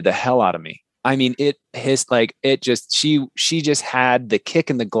frustrated the hell out of me. I mean, she just had the kick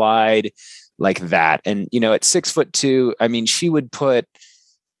and the glide like that. And, at 6'2", I mean, she would put,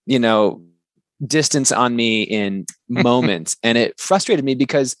 distance on me in moments. And it frustrated me,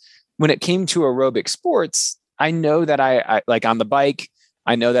 because when it came to aerobic sports, I know that I like on the bike,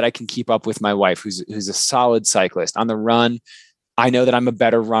 I know that I can keep up with my wife, who's a solid cyclist. On the run, I know that I'm a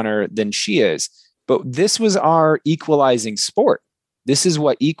better runner than she is. But this was our equalizing sport. This is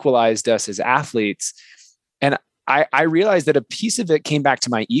what equalized us as athletes. And I realized that a piece of it came back to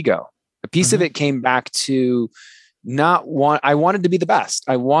my ego. A piece of it came back to I wanted to be the best.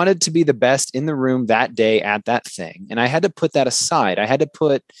 I wanted to be the best in the room that day at that thing. And I had to put that aside. I had to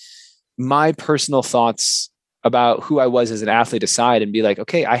put my personal thoughts about who I was as an athlete aside and be like,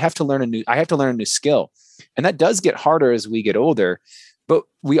 okay, I have to learn a new skill. And that does get harder as we get older, but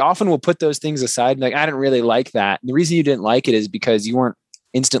we often will put those things aside. Like, I didn't really like that. And the reason you didn't like it is because you weren't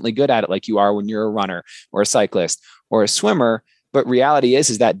instantly good at it like you are when you're a runner or a cyclist or a swimmer. But reality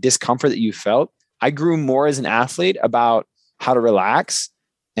is that discomfort that you felt, I grew more as an athlete about how to relax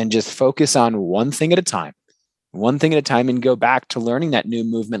and just focus on one thing at a time, and go back to learning that new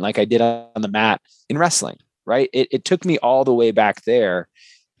movement like I did on the mat in wrestling, right? It took me all the way back there.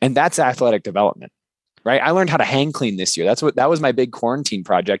 And that's athletic development, right? I learned how to hang clean this year. That was my big quarantine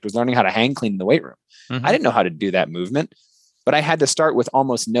project, was learning how to hang clean in the weight room. I didn't know how to do that movement, but I had to start with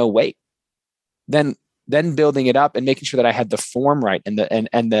almost no weight. Then building it up and making sure that I had the form right and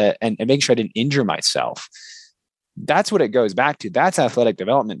making sure I didn't injure myself. That's what it goes back to. That's athletic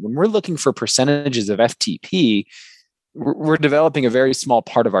development. When we're looking for percentages of FTP, we're developing a very small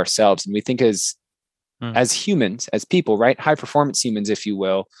part of ourselves. And we think as humans, as people, right? High performance humans, if you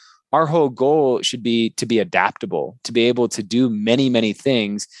will, our whole goal should be to be adaptable, to be able to do many, many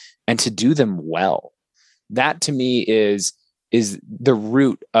things and to do them well. That to me is the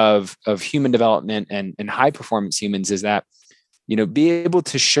root of human development and high performance humans, is that, be able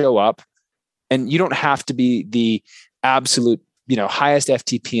to show up. And you don't have to be the absolute, highest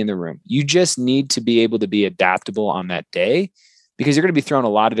FTP in the room. You just need to be able to be adaptable on that day, because you're going to be thrown a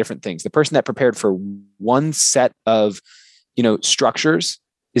lot of different things. The person that prepared for one set of, structures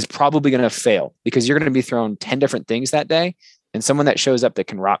is probably going to fail, because you're going to be thrown 10 different things that day. And someone that shows up that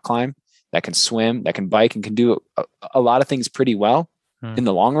can rock climb, that can swim, that can bike, and can do a lot of things pretty well in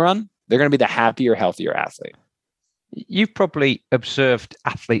the long run, they're going to be the happier, healthier athlete. You've probably observed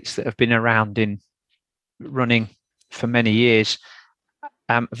athletes that have been around in running for many years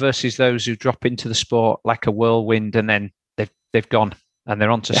versus those who drop into the sport like a whirlwind and then they've gone and they're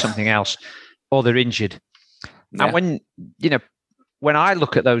onto something else, or they're injured. Yeah. And when I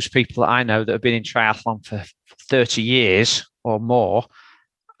look at those people that I know that have been in triathlon for 30 years or more,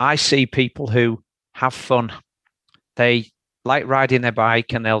 I see people who have fun. They like riding their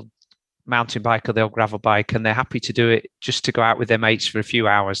bike, and they'll mountain bike or they'll gravel bike, and they're happy to do it just to go out with their mates for a few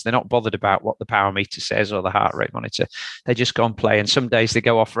hours. They're not bothered about what the power meter says or the heart rate monitor. They just go and play. And some days they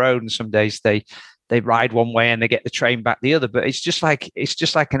go off road, and some days they ride one way and they get the train back the other. But it's just like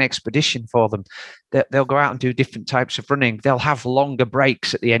an expedition for them. They'll go out and do different types of running. They'll have longer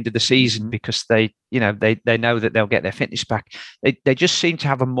breaks at the end of the season because they know that they'll get their fitness back. They just seem to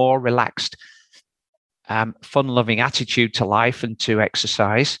have a more relaxed, fun-loving attitude to life and to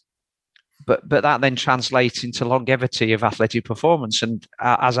exercise. But that then translates into longevity of athletic performance. And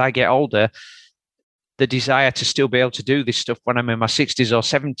as I get older, the desire to still be able to do this stuff when I'm in my 60s or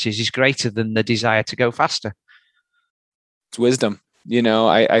 70s is greater than the desire to go faster. It's wisdom.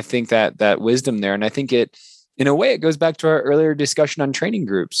 I think that wisdom there. And I think it, in a way, it goes back to our earlier discussion on training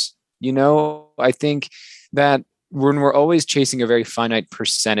groups. I think that when we're always chasing a very finite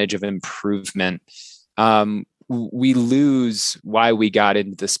percentage of improvement, we lose why we got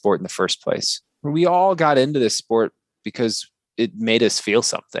into the sport in the first place. We all got into this sport because it made us feel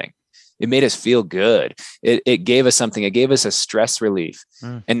something. It made us feel good. It gave us something. It gave us a stress relief.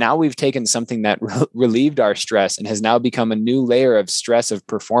 And now we've taken something that relieved our stress and has now become a new layer of stress of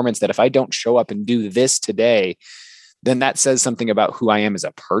performance, that if I don't show up and do this today, then that says something about who I am as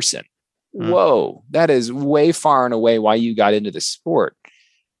a person. Whoa, that is way far and away why you got into the sport.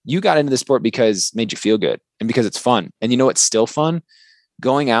 You got into the sport because it made you feel good and because it's fun. And it's still fun?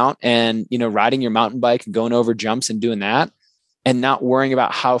 Going out and, riding your mountain bike and going over jumps and doing that, and not worrying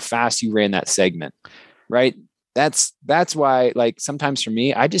about how fast you ran that segment, right? That's why, like, sometimes for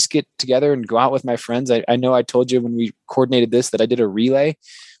me, I just get together and go out with my friends. I know I told you when we coordinated this that I did a relay.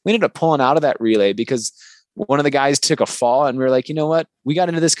 We ended up pulling out of that relay because one of the guys took a fall, and we were like, you know what? We got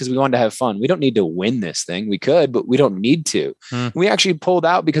into this because we wanted to have fun. We don't need to win this thing. We could, but we don't need to. We actually pulled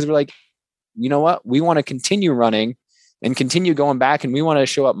out because we're like, you know what? We want to continue running and continue going back, and we want to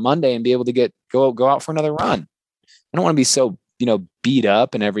show up Monday and be able to go out for another run. I don't want to be so beat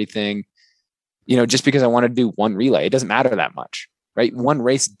up and everything, just because I want to do one relay. It doesn't matter that much, right? One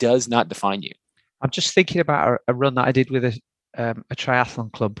race does not define you. I'm just thinking about a run that I did with a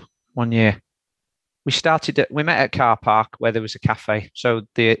triathlon club one year. We met at car park where there was a cafe. So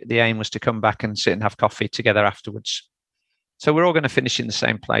the aim was to come back and sit and have coffee together afterwards. So we're all going to finish in the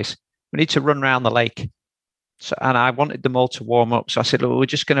same place. We need to run around the lake. And I wanted them all to warm up. So I said, look, we're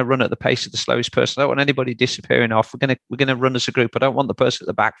just going to run at the pace of the slowest person. I don't want anybody disappearing off. We're going to run as a group. I don't want the person at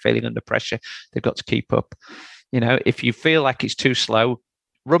the back feeling under pressure. They've got to keep up. If you feel like it's too slow,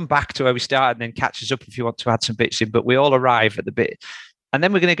 run back to where we started and then catch us up if you want to add some bits in. But we all arrive at the bit. And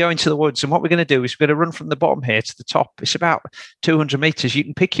then we're going to go into the woods. And what we're going to do is we're going to run from the bottom here to the top. It's about 200 meters. You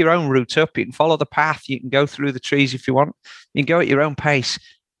can pick your own route up. You can follow the path. You can go through the trees if you want. You can go at your own pace.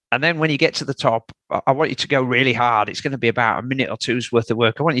 And then when you get to the top, I want you to go really hard. It's going to be about a minute or two's worth of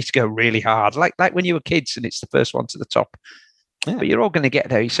work. I want you to go really hard, like when you were kids and it's the first one to the top. Yeah. But you're all going to get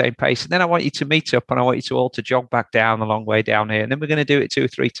there at your same pace. And then I want you to meet up and I want you to all to jog back down the long way down here. And then we're going to do it 2 or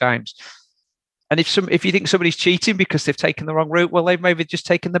 3 times. And if you think somebody's cheating because they've taken the wrong route, well, they've maybe just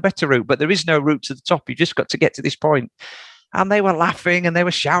taken the better route. But there is no route to the top. You've just got to get to this point. And they were laughing and they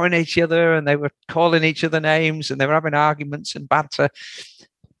were shouting at each other and they were calling each other names and they were having arguments and banter.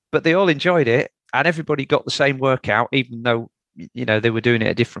 But they all enjoyed it and everybody got the same workout, even though, they were doing it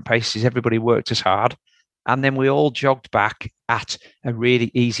at different paces. Everybody worked as hard. And then we all jogged back at a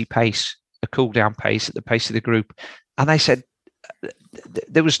really easy pace, a cool down pace at the pace of the group. And they said,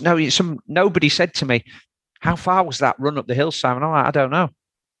 there was nobody said to me, how far was that run up the hill, Simon? I'm like, I don't know.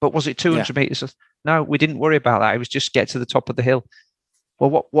 But was it 200 meters? No, we didn't worry about that. It was just get to the top of the hill.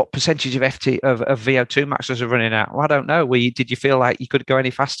 Well, what percentage of VO2 max was running at? Well, I don't know. Did you feel like you could go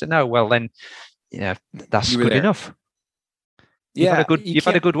any faster? No. Well, then, that's good enough. Yeah, you've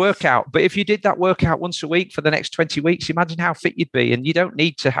had a good workout. But if you did that workout once a week for the next 20 weeks, imagine how fit you'd be. And you don't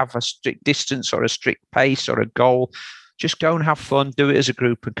need to have a strict distance or a strict pace or a goal. Just go and have fun, do it as a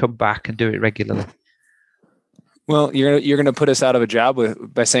group and come back and do it regularly. Well, you're going to put us out of a job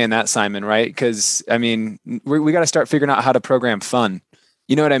by saying that, Simon, right? Because, we got to start figuring out how to program fun.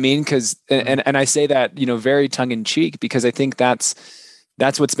 You know what I mean? Because, and I say that, very tongue in cheek, because I think that's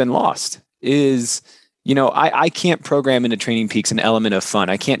what's been lost is, I can't program into Training Peaks an element of fun.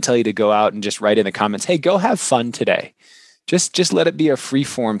 I can't tell you to go out and just write in the comments, hey, go have fun today. Just let it be a free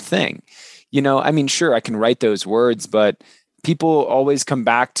form thing. Sure, I can write those words, but people always come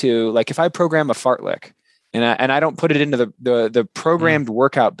back to, like, if I program a fartlek and I don't put it into the programmed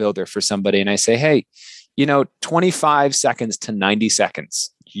workout builder for somebody and I say, hey, 25 seconds to 90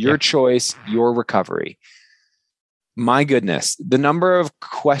 seconds, your choice, your recovery. My goodness, the number of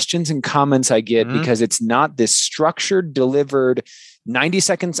questions and comments I get because it's not this structured, delivered 90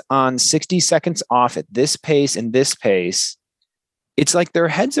 seconds on, 60 seconds off at this pace and this pace. It's like their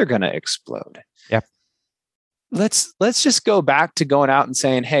heads are going to explode. Yep. Let's just go back to going out and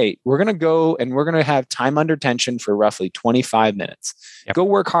saying, hey, we're going to go and we're going to have time under tension for roughly 25 minutes. Yep. Go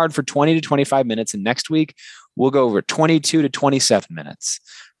work hard for 20 to 25 minutes. And next week we'll go over 22 to 27 minutes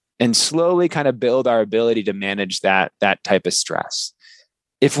and slowly kind of build our ability to manage that type of stress.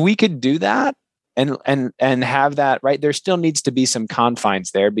 If we could do that and have that, right, there still needs to be some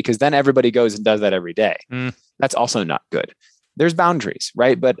confines there, because then everybody goes and does that every day. That's also not good. There's boundaries,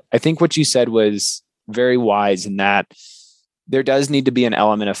 right? But I think what you said was very wise in that there does need to be an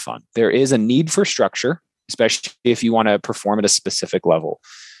element of fun. There is a need for structure, especially if you want to perform at a specific level.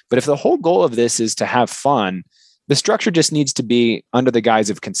 But if the whole goal of this is to have fun, the structure just needs to be under the guise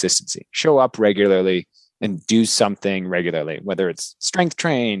of consistency. Show up regularly and do something regularly, whether it's strength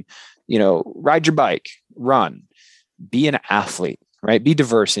train, ride your bike, run, be an athlete, right? Be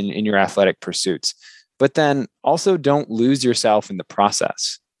diverse in your athletic pursuits. But then also don't lose yourself in the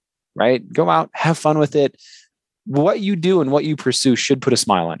process, right? Go out, have fun with it. What you do and what you pursue should put a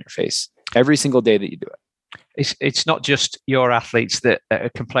smile on your face every single day that you do it. It's not just your athletes that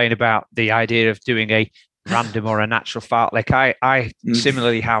complain about the idea of doing a random or a natural fartlek. I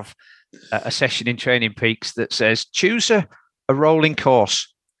similarly have a session in Training Peaks that says, choose a rolling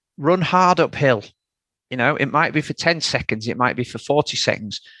course, run hard uphill. It might be for 10 seconds. It might be for 40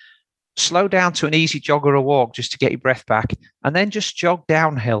 seconds. Slow down to an easy jog or a walk just to get your breath back, and then just jog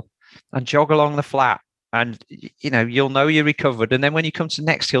downhill and jog along the flat. And, you'll know you're recovered. And then when you come to the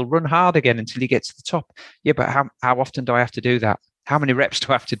next hill, run hard again until you get to the top. Yeah, but how often do I have to do that? How many reps do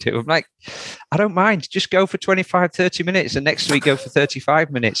I have to do? I'm like, I don't mind. Just go for 25, 30 minutes. And next week, go for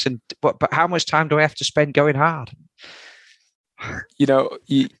 35 minutes. But how much time do I have to spend going hard?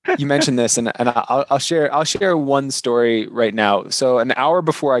 You mentioned this, and I'll share one story right now. So an hour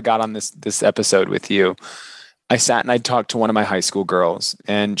before I got on this episode with you, I sat and I talked to one of my high school girls,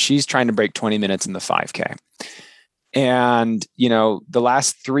 and she's trying to break 20 minutes in the 5K. And the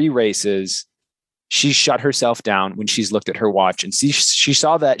last 3 races, she shut herself down when she's looked at her watch and she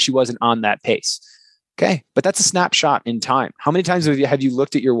saw that she wasn't on that pace. Okay. But that's a snapshot in time. How many times have you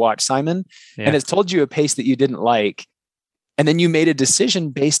looked at your watch, Simon, and it's told you a pace that you didn't like, and then you made a decision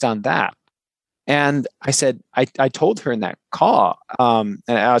based on that? And I said, I told her in that call, and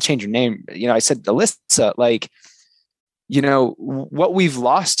I'll change her name. I said, Alyssa, like, what we've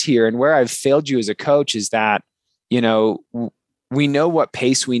lost here and where I've failed you as a coach is that, we know what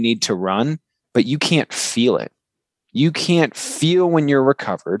pace we need to run, but you can't feel it. You can't feel when you're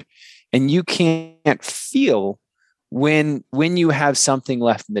recovered, and you can't feel when you have something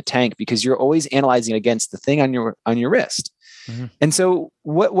left in the tank, because you're always analyzing against the thing on your wrist. Mm-hmm. And so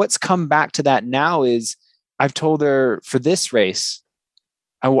what's come back to that now is I've told her for this race,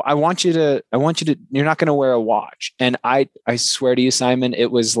 I want you to, you're not going to wear a watch. And I swear to you, Simon,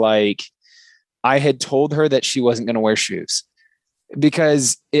 it was like I had told her that she wasn't going to wear shoes,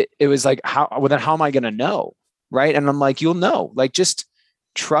 because it was like, how am I going to know? Right. And I'm like, you'll know, like, just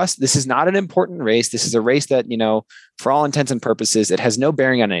trust. This is not an important race. This is a race that, for all intents and purposes, it has no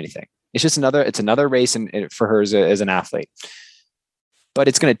bearing on anything. It's just another race for her as an athlete. But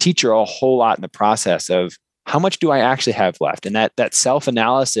it's going to teach her a whole lot in the process of how much do I actually have left? And that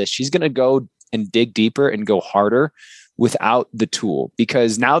self-analysis, she's going to go and dig deeper and go harder without the tool,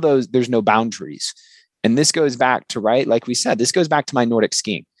 because now there's no boundaries. And this goes back to, right, like we said, this goes back to my Nordic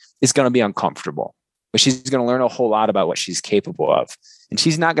skiing. It's going to be uncomfortable, but she's going to learn a whole lot about what she's capable of. And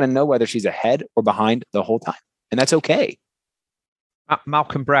she's not going to know whether she's ahead or behind the whole time. And that's okay.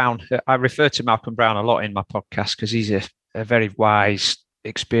 Malcolm Brown, I refer to Malcolm Brown a lot in my podcast because he's a very wise,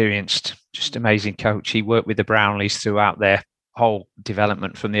 experienced, just amazing coach. He worked with the Brownlees throughout their whole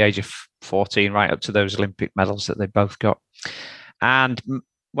development from the age of 14 right up to those Olympic medals that they both got. And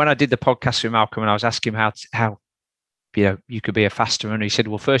when I did the podcast with Malcolm and I was asking him how you could be a faster runner, he said,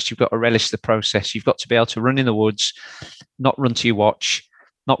 well, first you've got to relish the process. You've got to be able to run in the woods, not run to your watch,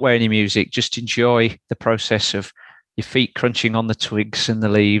 not wear any music, just enjoy the process of your feet crunching on the twigs and the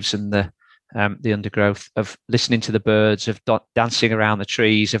leaves and the undergrowth, of listening to the birds, of dancing around the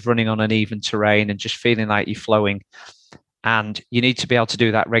trees, of running on an even terrain and just feeling like you're flowing. And you need to be able to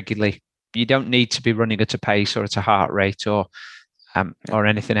do that regularly. You don't need to be running at a pace or at a heart rate or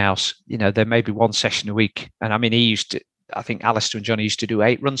anything else. There may be one session a week. And I mean, I think Alistair and Johnny used to do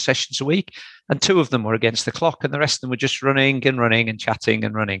 8 run sessions a week, and 2 of them were against the clock and the rest of them were just running and chatting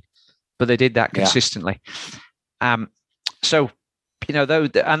and running. But they did that consistently. So,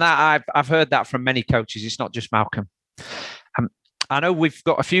 and I've heard that from many coaches. It's not just Malcolm. I know we've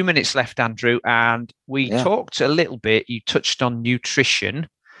got a few minutes left, Andrew, and we talked a little bit. You touched on nutrition,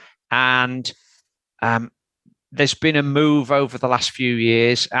 and there's been a move over the last few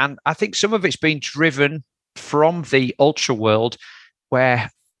years, and I think some of it's been driven from the ultra world, where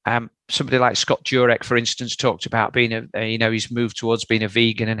somebody like Scott Jurek, for instance, talked about being he's moved towards being a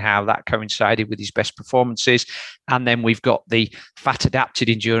vegan and how that coincided with his best performances. And then we've got the fat adapted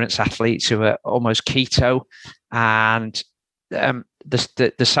endurance athletes who are almost keto, and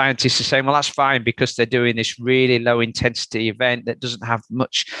the scientists are saying, well, that's fine because they're doing this really low intensity event that doesn't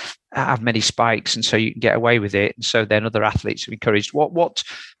have many spikes, and so you can get away with it. And so then other athletes are encouraged. What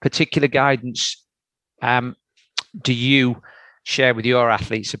particular guidance do you share with your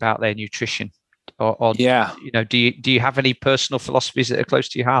athletes about their nutrition? Or do you have any personal philosophies that are close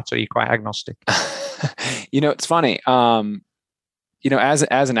to your heart, or are you quite agnostic? It's funny. As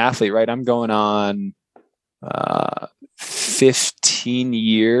an athlete, right, I'm going on 15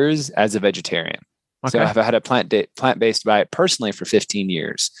 years as a vegetarian. Okay. So I've had a plant-based diet personally for 15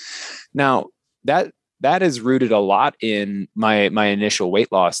 years. Now that is rooted a lot in my initial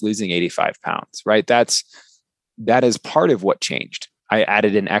weight loss, losing 85 pounds, right? That is part of what changed. I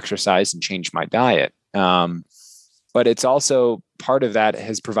added in exercise and changed my diet. But it's also part of that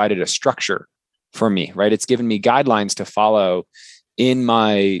has provided a structure for me, right? It's given me guidelines to follow in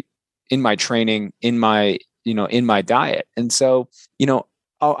my training, in my diet. And so,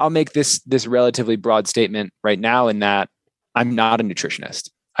 I'll make this relatively broad statement right now, in that I'm not a nutritionist.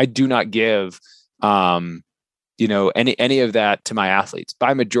 I do not give, any of that to my athletes.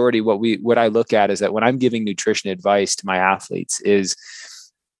 By majority, what I look at is that when I'm giving nutrition advice to my athletes is,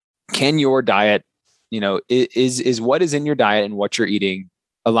 can your diet, is what is in your diet and what you're eating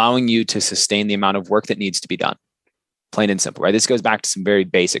allowing you to sustain the amount of work that needs to be done? Plain and simple, right? This goes back to some very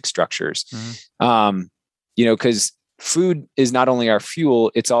basic structures. Mm-hmm. Because food is not only our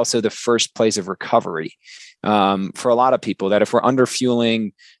fuel, it's also the first place of recovery. For a lot of people, that if we're under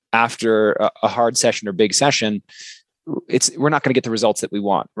fueling after a hard session or big session, we're not going to get the results that we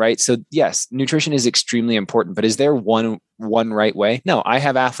want, right? So yes, nutrition is extremely important, but is there one right way? No, I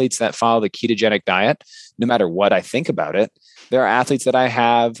have athletes that follow the ketogenic diet, no matter what I think about it. There are athletes that I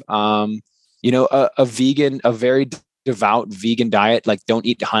have, a vegan, a very devout vegan diet, like don't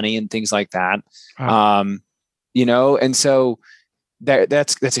eat honey and things like that. And so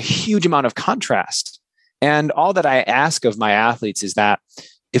that's a huge amount of contrast. And all that I ask of my athletes is that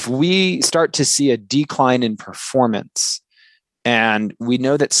if we start to see a decline in performance, and we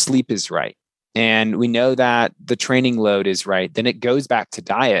know that sleep is right, and we know that the training load is right, then it goes back to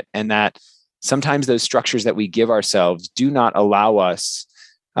diet, and that sometimes those structures that we give ourselves do not allow us,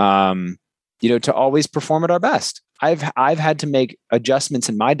 to always perform at our best. I've had to make adjustments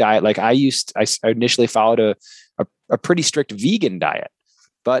in my diet. Like I initially followed a pretty strict vegan diet,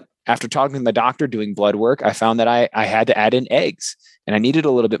 but after talking to my doctor, doing blood work, I found that I had to add in eggs, and I needed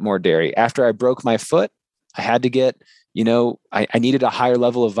a little bit more dairy. After I broke my foot, I had to get, I needed a higher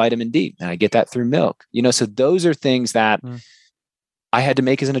level of vitamin D, and I get that through milk. So those are things that I had to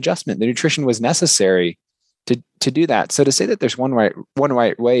make as an adjustment. The nutrition was necessary to do that. So to say that there's one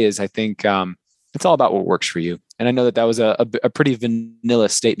right way is, I think, it's all about what works for you. And I know that was a pretty vanilla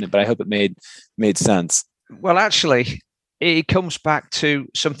statement, but I hope it made sense. Well, actually, it comes back to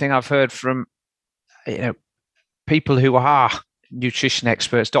something I've heard from, people who are nutrition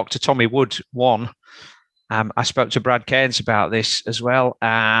experts. Dr. Tommy Wood, one. I spoke to Brad Cairns about this as well,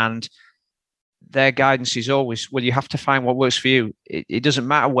 and their guidance is always, well, you have to find what works for you. It doesn't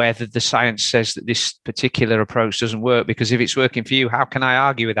matter whether the science says that this particular approach doesn't work, because if it's working for you, how can I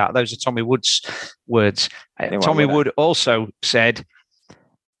argue with that? Those are Tommy Wood's words. Tommy Wood also said,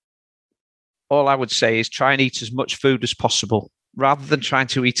 all I would say is try and eat as much food as possible. Rather than trying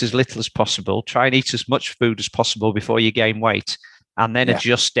to eat as little as possible, try and eat as much food as possible before you gain weight, and then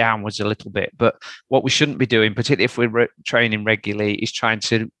adjust downwards a little bit. But what we shouldn't be doing, particularly if we're training regularly, is trying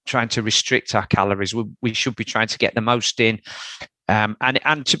to restrict our calories. We should be trying to get the most in.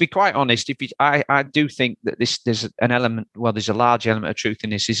 And to be quite honest, I do think that there's an element, well, there's a large element of truth in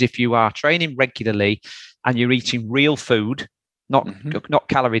this, is if you are training regularly and you're eating real food, not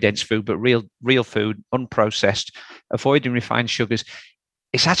calorie dense food, but real food, unprocessed, avoiding refined sugars,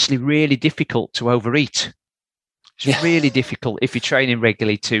 it's actually really difficult to overeat. It's really difficult if you're training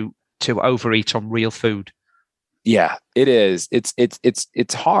regularly to overeat on real food. Yeah, it is.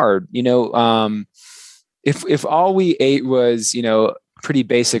 It's hard. If all we ate was, pretty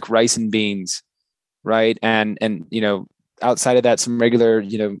basic rice and beans, right? And outside of that, some regular,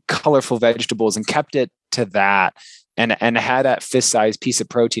 colorful vegetables, and kept it to that, and had that fist-sized piece of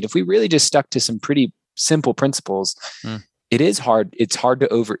protein. If we really just stuck to some pretty simple principles, it is hard. It's hard to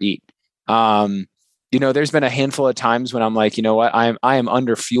overeat. There's been a handful of times when I'm like, you know what, I am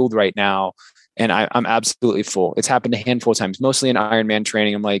underfueled right now, and I'm absolutely full. It's happened a handful of times, mostly in Ironman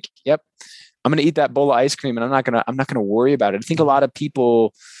training. I'm like, yep, I'm going to eat that bowl of ice cream, and I'm not going to worry about it. I think a lot of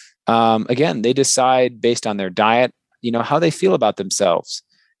people, again, they decide based on their diet, how they feel about themselves,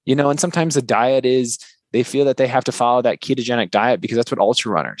 and sometimes the diet is, they feel that they have to follow that ketogenic diet because that's what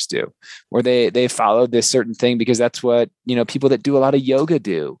ultra runners do, or they follow this certain thing because that's what, people that do a lot of yoga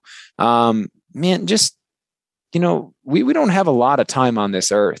do. Man, just, we don't have a lot of time on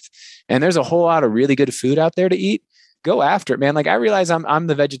this earth, and there's a whole lot of really good food out there to eat. Go after it, man. Like, I realize I'm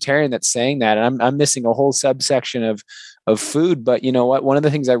the vegetarian that's saying that, and I'm missing a whole subsection of food. But you know what? One of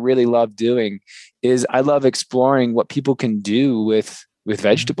the things I really love doing is I love exploring what people can do with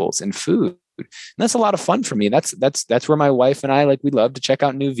vegetables and food. And that's a lot of fun for me. That's where my wife and I, we love to check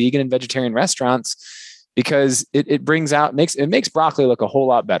out new vegan and vegetarian restaurants, because it makes broccoli look a whole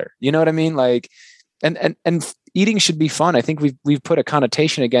lot better. You know what I mean? And eating should be fun. I think we've put a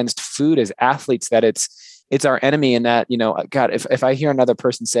connotation against food as athletes that it's our enemy, and that, God, if I hear another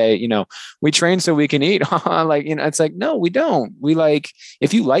person say, we train so we can eat, it's like, no, we don't.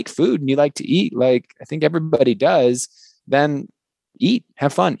 If you like food and you like to eat, I think everybody does, then eat,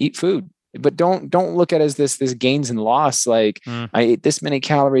 have fun, eat food. But don't look at it as this gains and loss. I ate this many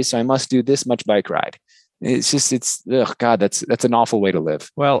calories, so I must do this much bike ride. God, that's an awful way to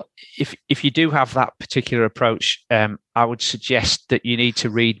live. Well, if you do have that particular approach, I would suggest that you need to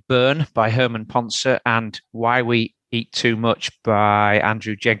read Burn by Herman Ponce and Why We Eat Too Much by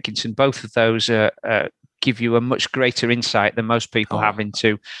Andrew Jenkinson. Both of those give you a much greater insight than most people have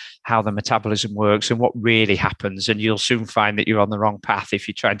into how the metabolism works and what really happens. And you'll soon find that you're on the wrong path if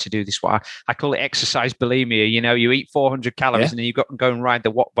you're trying to do this. What I call it exercise bulimia. You eat 400 calories and then you've got to go and ride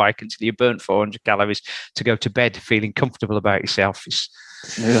the watt bike until you burn 400 calories to go to bed feeling comfortable about yourself.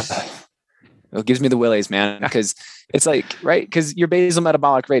 It gives me the willies, man, because it's like, right. Cause your basal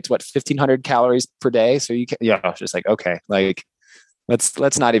metabolic rate's what, 1,500 calories per day. So you can, it's just like, okay, like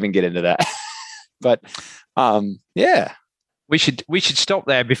let's not even get into that. But yeah. We should stop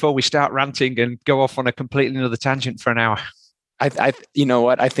there before we start ranting and go off on a completely another tangent for an hour. I you know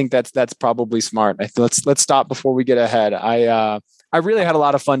what? I think that's probably smart. Let's stop before we get ahead. I really had a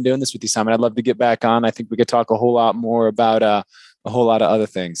lot of fun doing this with you, Simon. I'd love to get back on. I think we could talk a whole lot more about a whole lot of other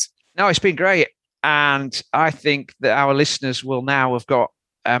things. No, it's been great. And I think that our listeners will now have got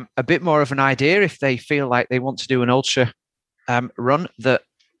a bit more of an idea if they feel like they want to do an ultra run, that,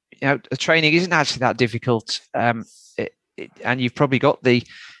 the training isn't actually that difficult. And you've probably got the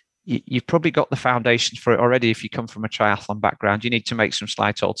foundations for it already. If you come from a triathlon background, you need to make some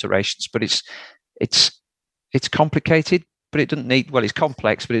slight alterations, but it's complicated, but it doesn't need, it's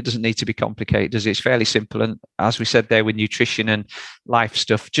complex, but it doesn't need to be complicated, does it? It's fairly simple. And as we said there with nutrition and life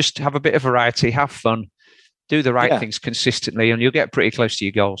stuff, just have a bit of variety, have fun, do the right things consistently, and you'll get pretty close to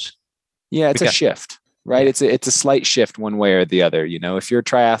your goals. Yeah, it's a shift, right? It's a slight shift one way or the other. If you're a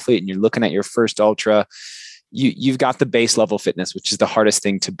triathlete and you're looking at your first ultra, you've got the base level fitness, which is the hardest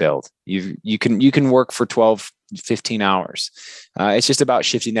thing to build. You can work for 12, 15 hours. It's just about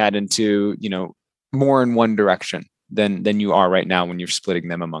shifting that into, more in one direction than you are right now when you're splitting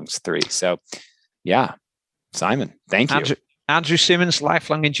them amongst three. So yeah, Simon, thank you. Andrew Simmons,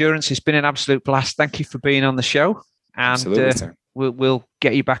 Lifelong Endurance. It's been an absolute blast. Thank you for being on the show. And absolutely, sir. We'll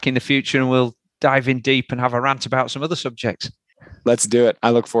get you back in the future and we'll dive in deep and have a rant about some other subjects. Let's do it.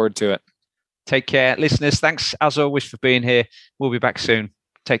 I look forward to it. Take care. Listeners, thanks as always for being here. We'll be back soon.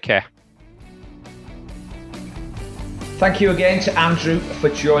 Take care. Thank you again to Andrew for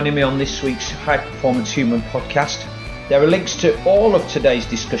joining me on this week's High Performance Human podcast. There are links to all of today's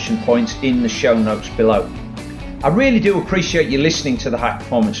discussion points in the show notes below. I really do appreciate you listening to the High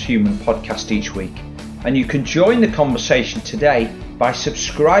Performance Human podcast each week. And you can join the conversation today by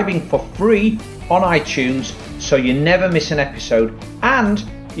subscribing for free on iTunes so you never miss an episode. And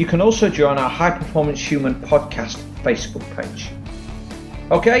you can also join our High Performance Human podcast Facebook page.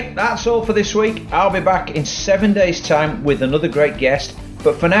 Okay, that's all for this week. I'll be back in 7 days' time with another great guest.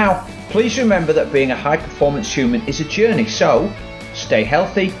 But for now, please remember that being a high performance human is a journey. So stay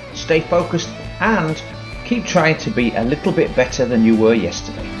healthy, stay focused, and keep trying to be a little bit better than you were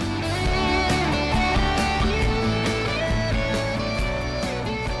yesterday.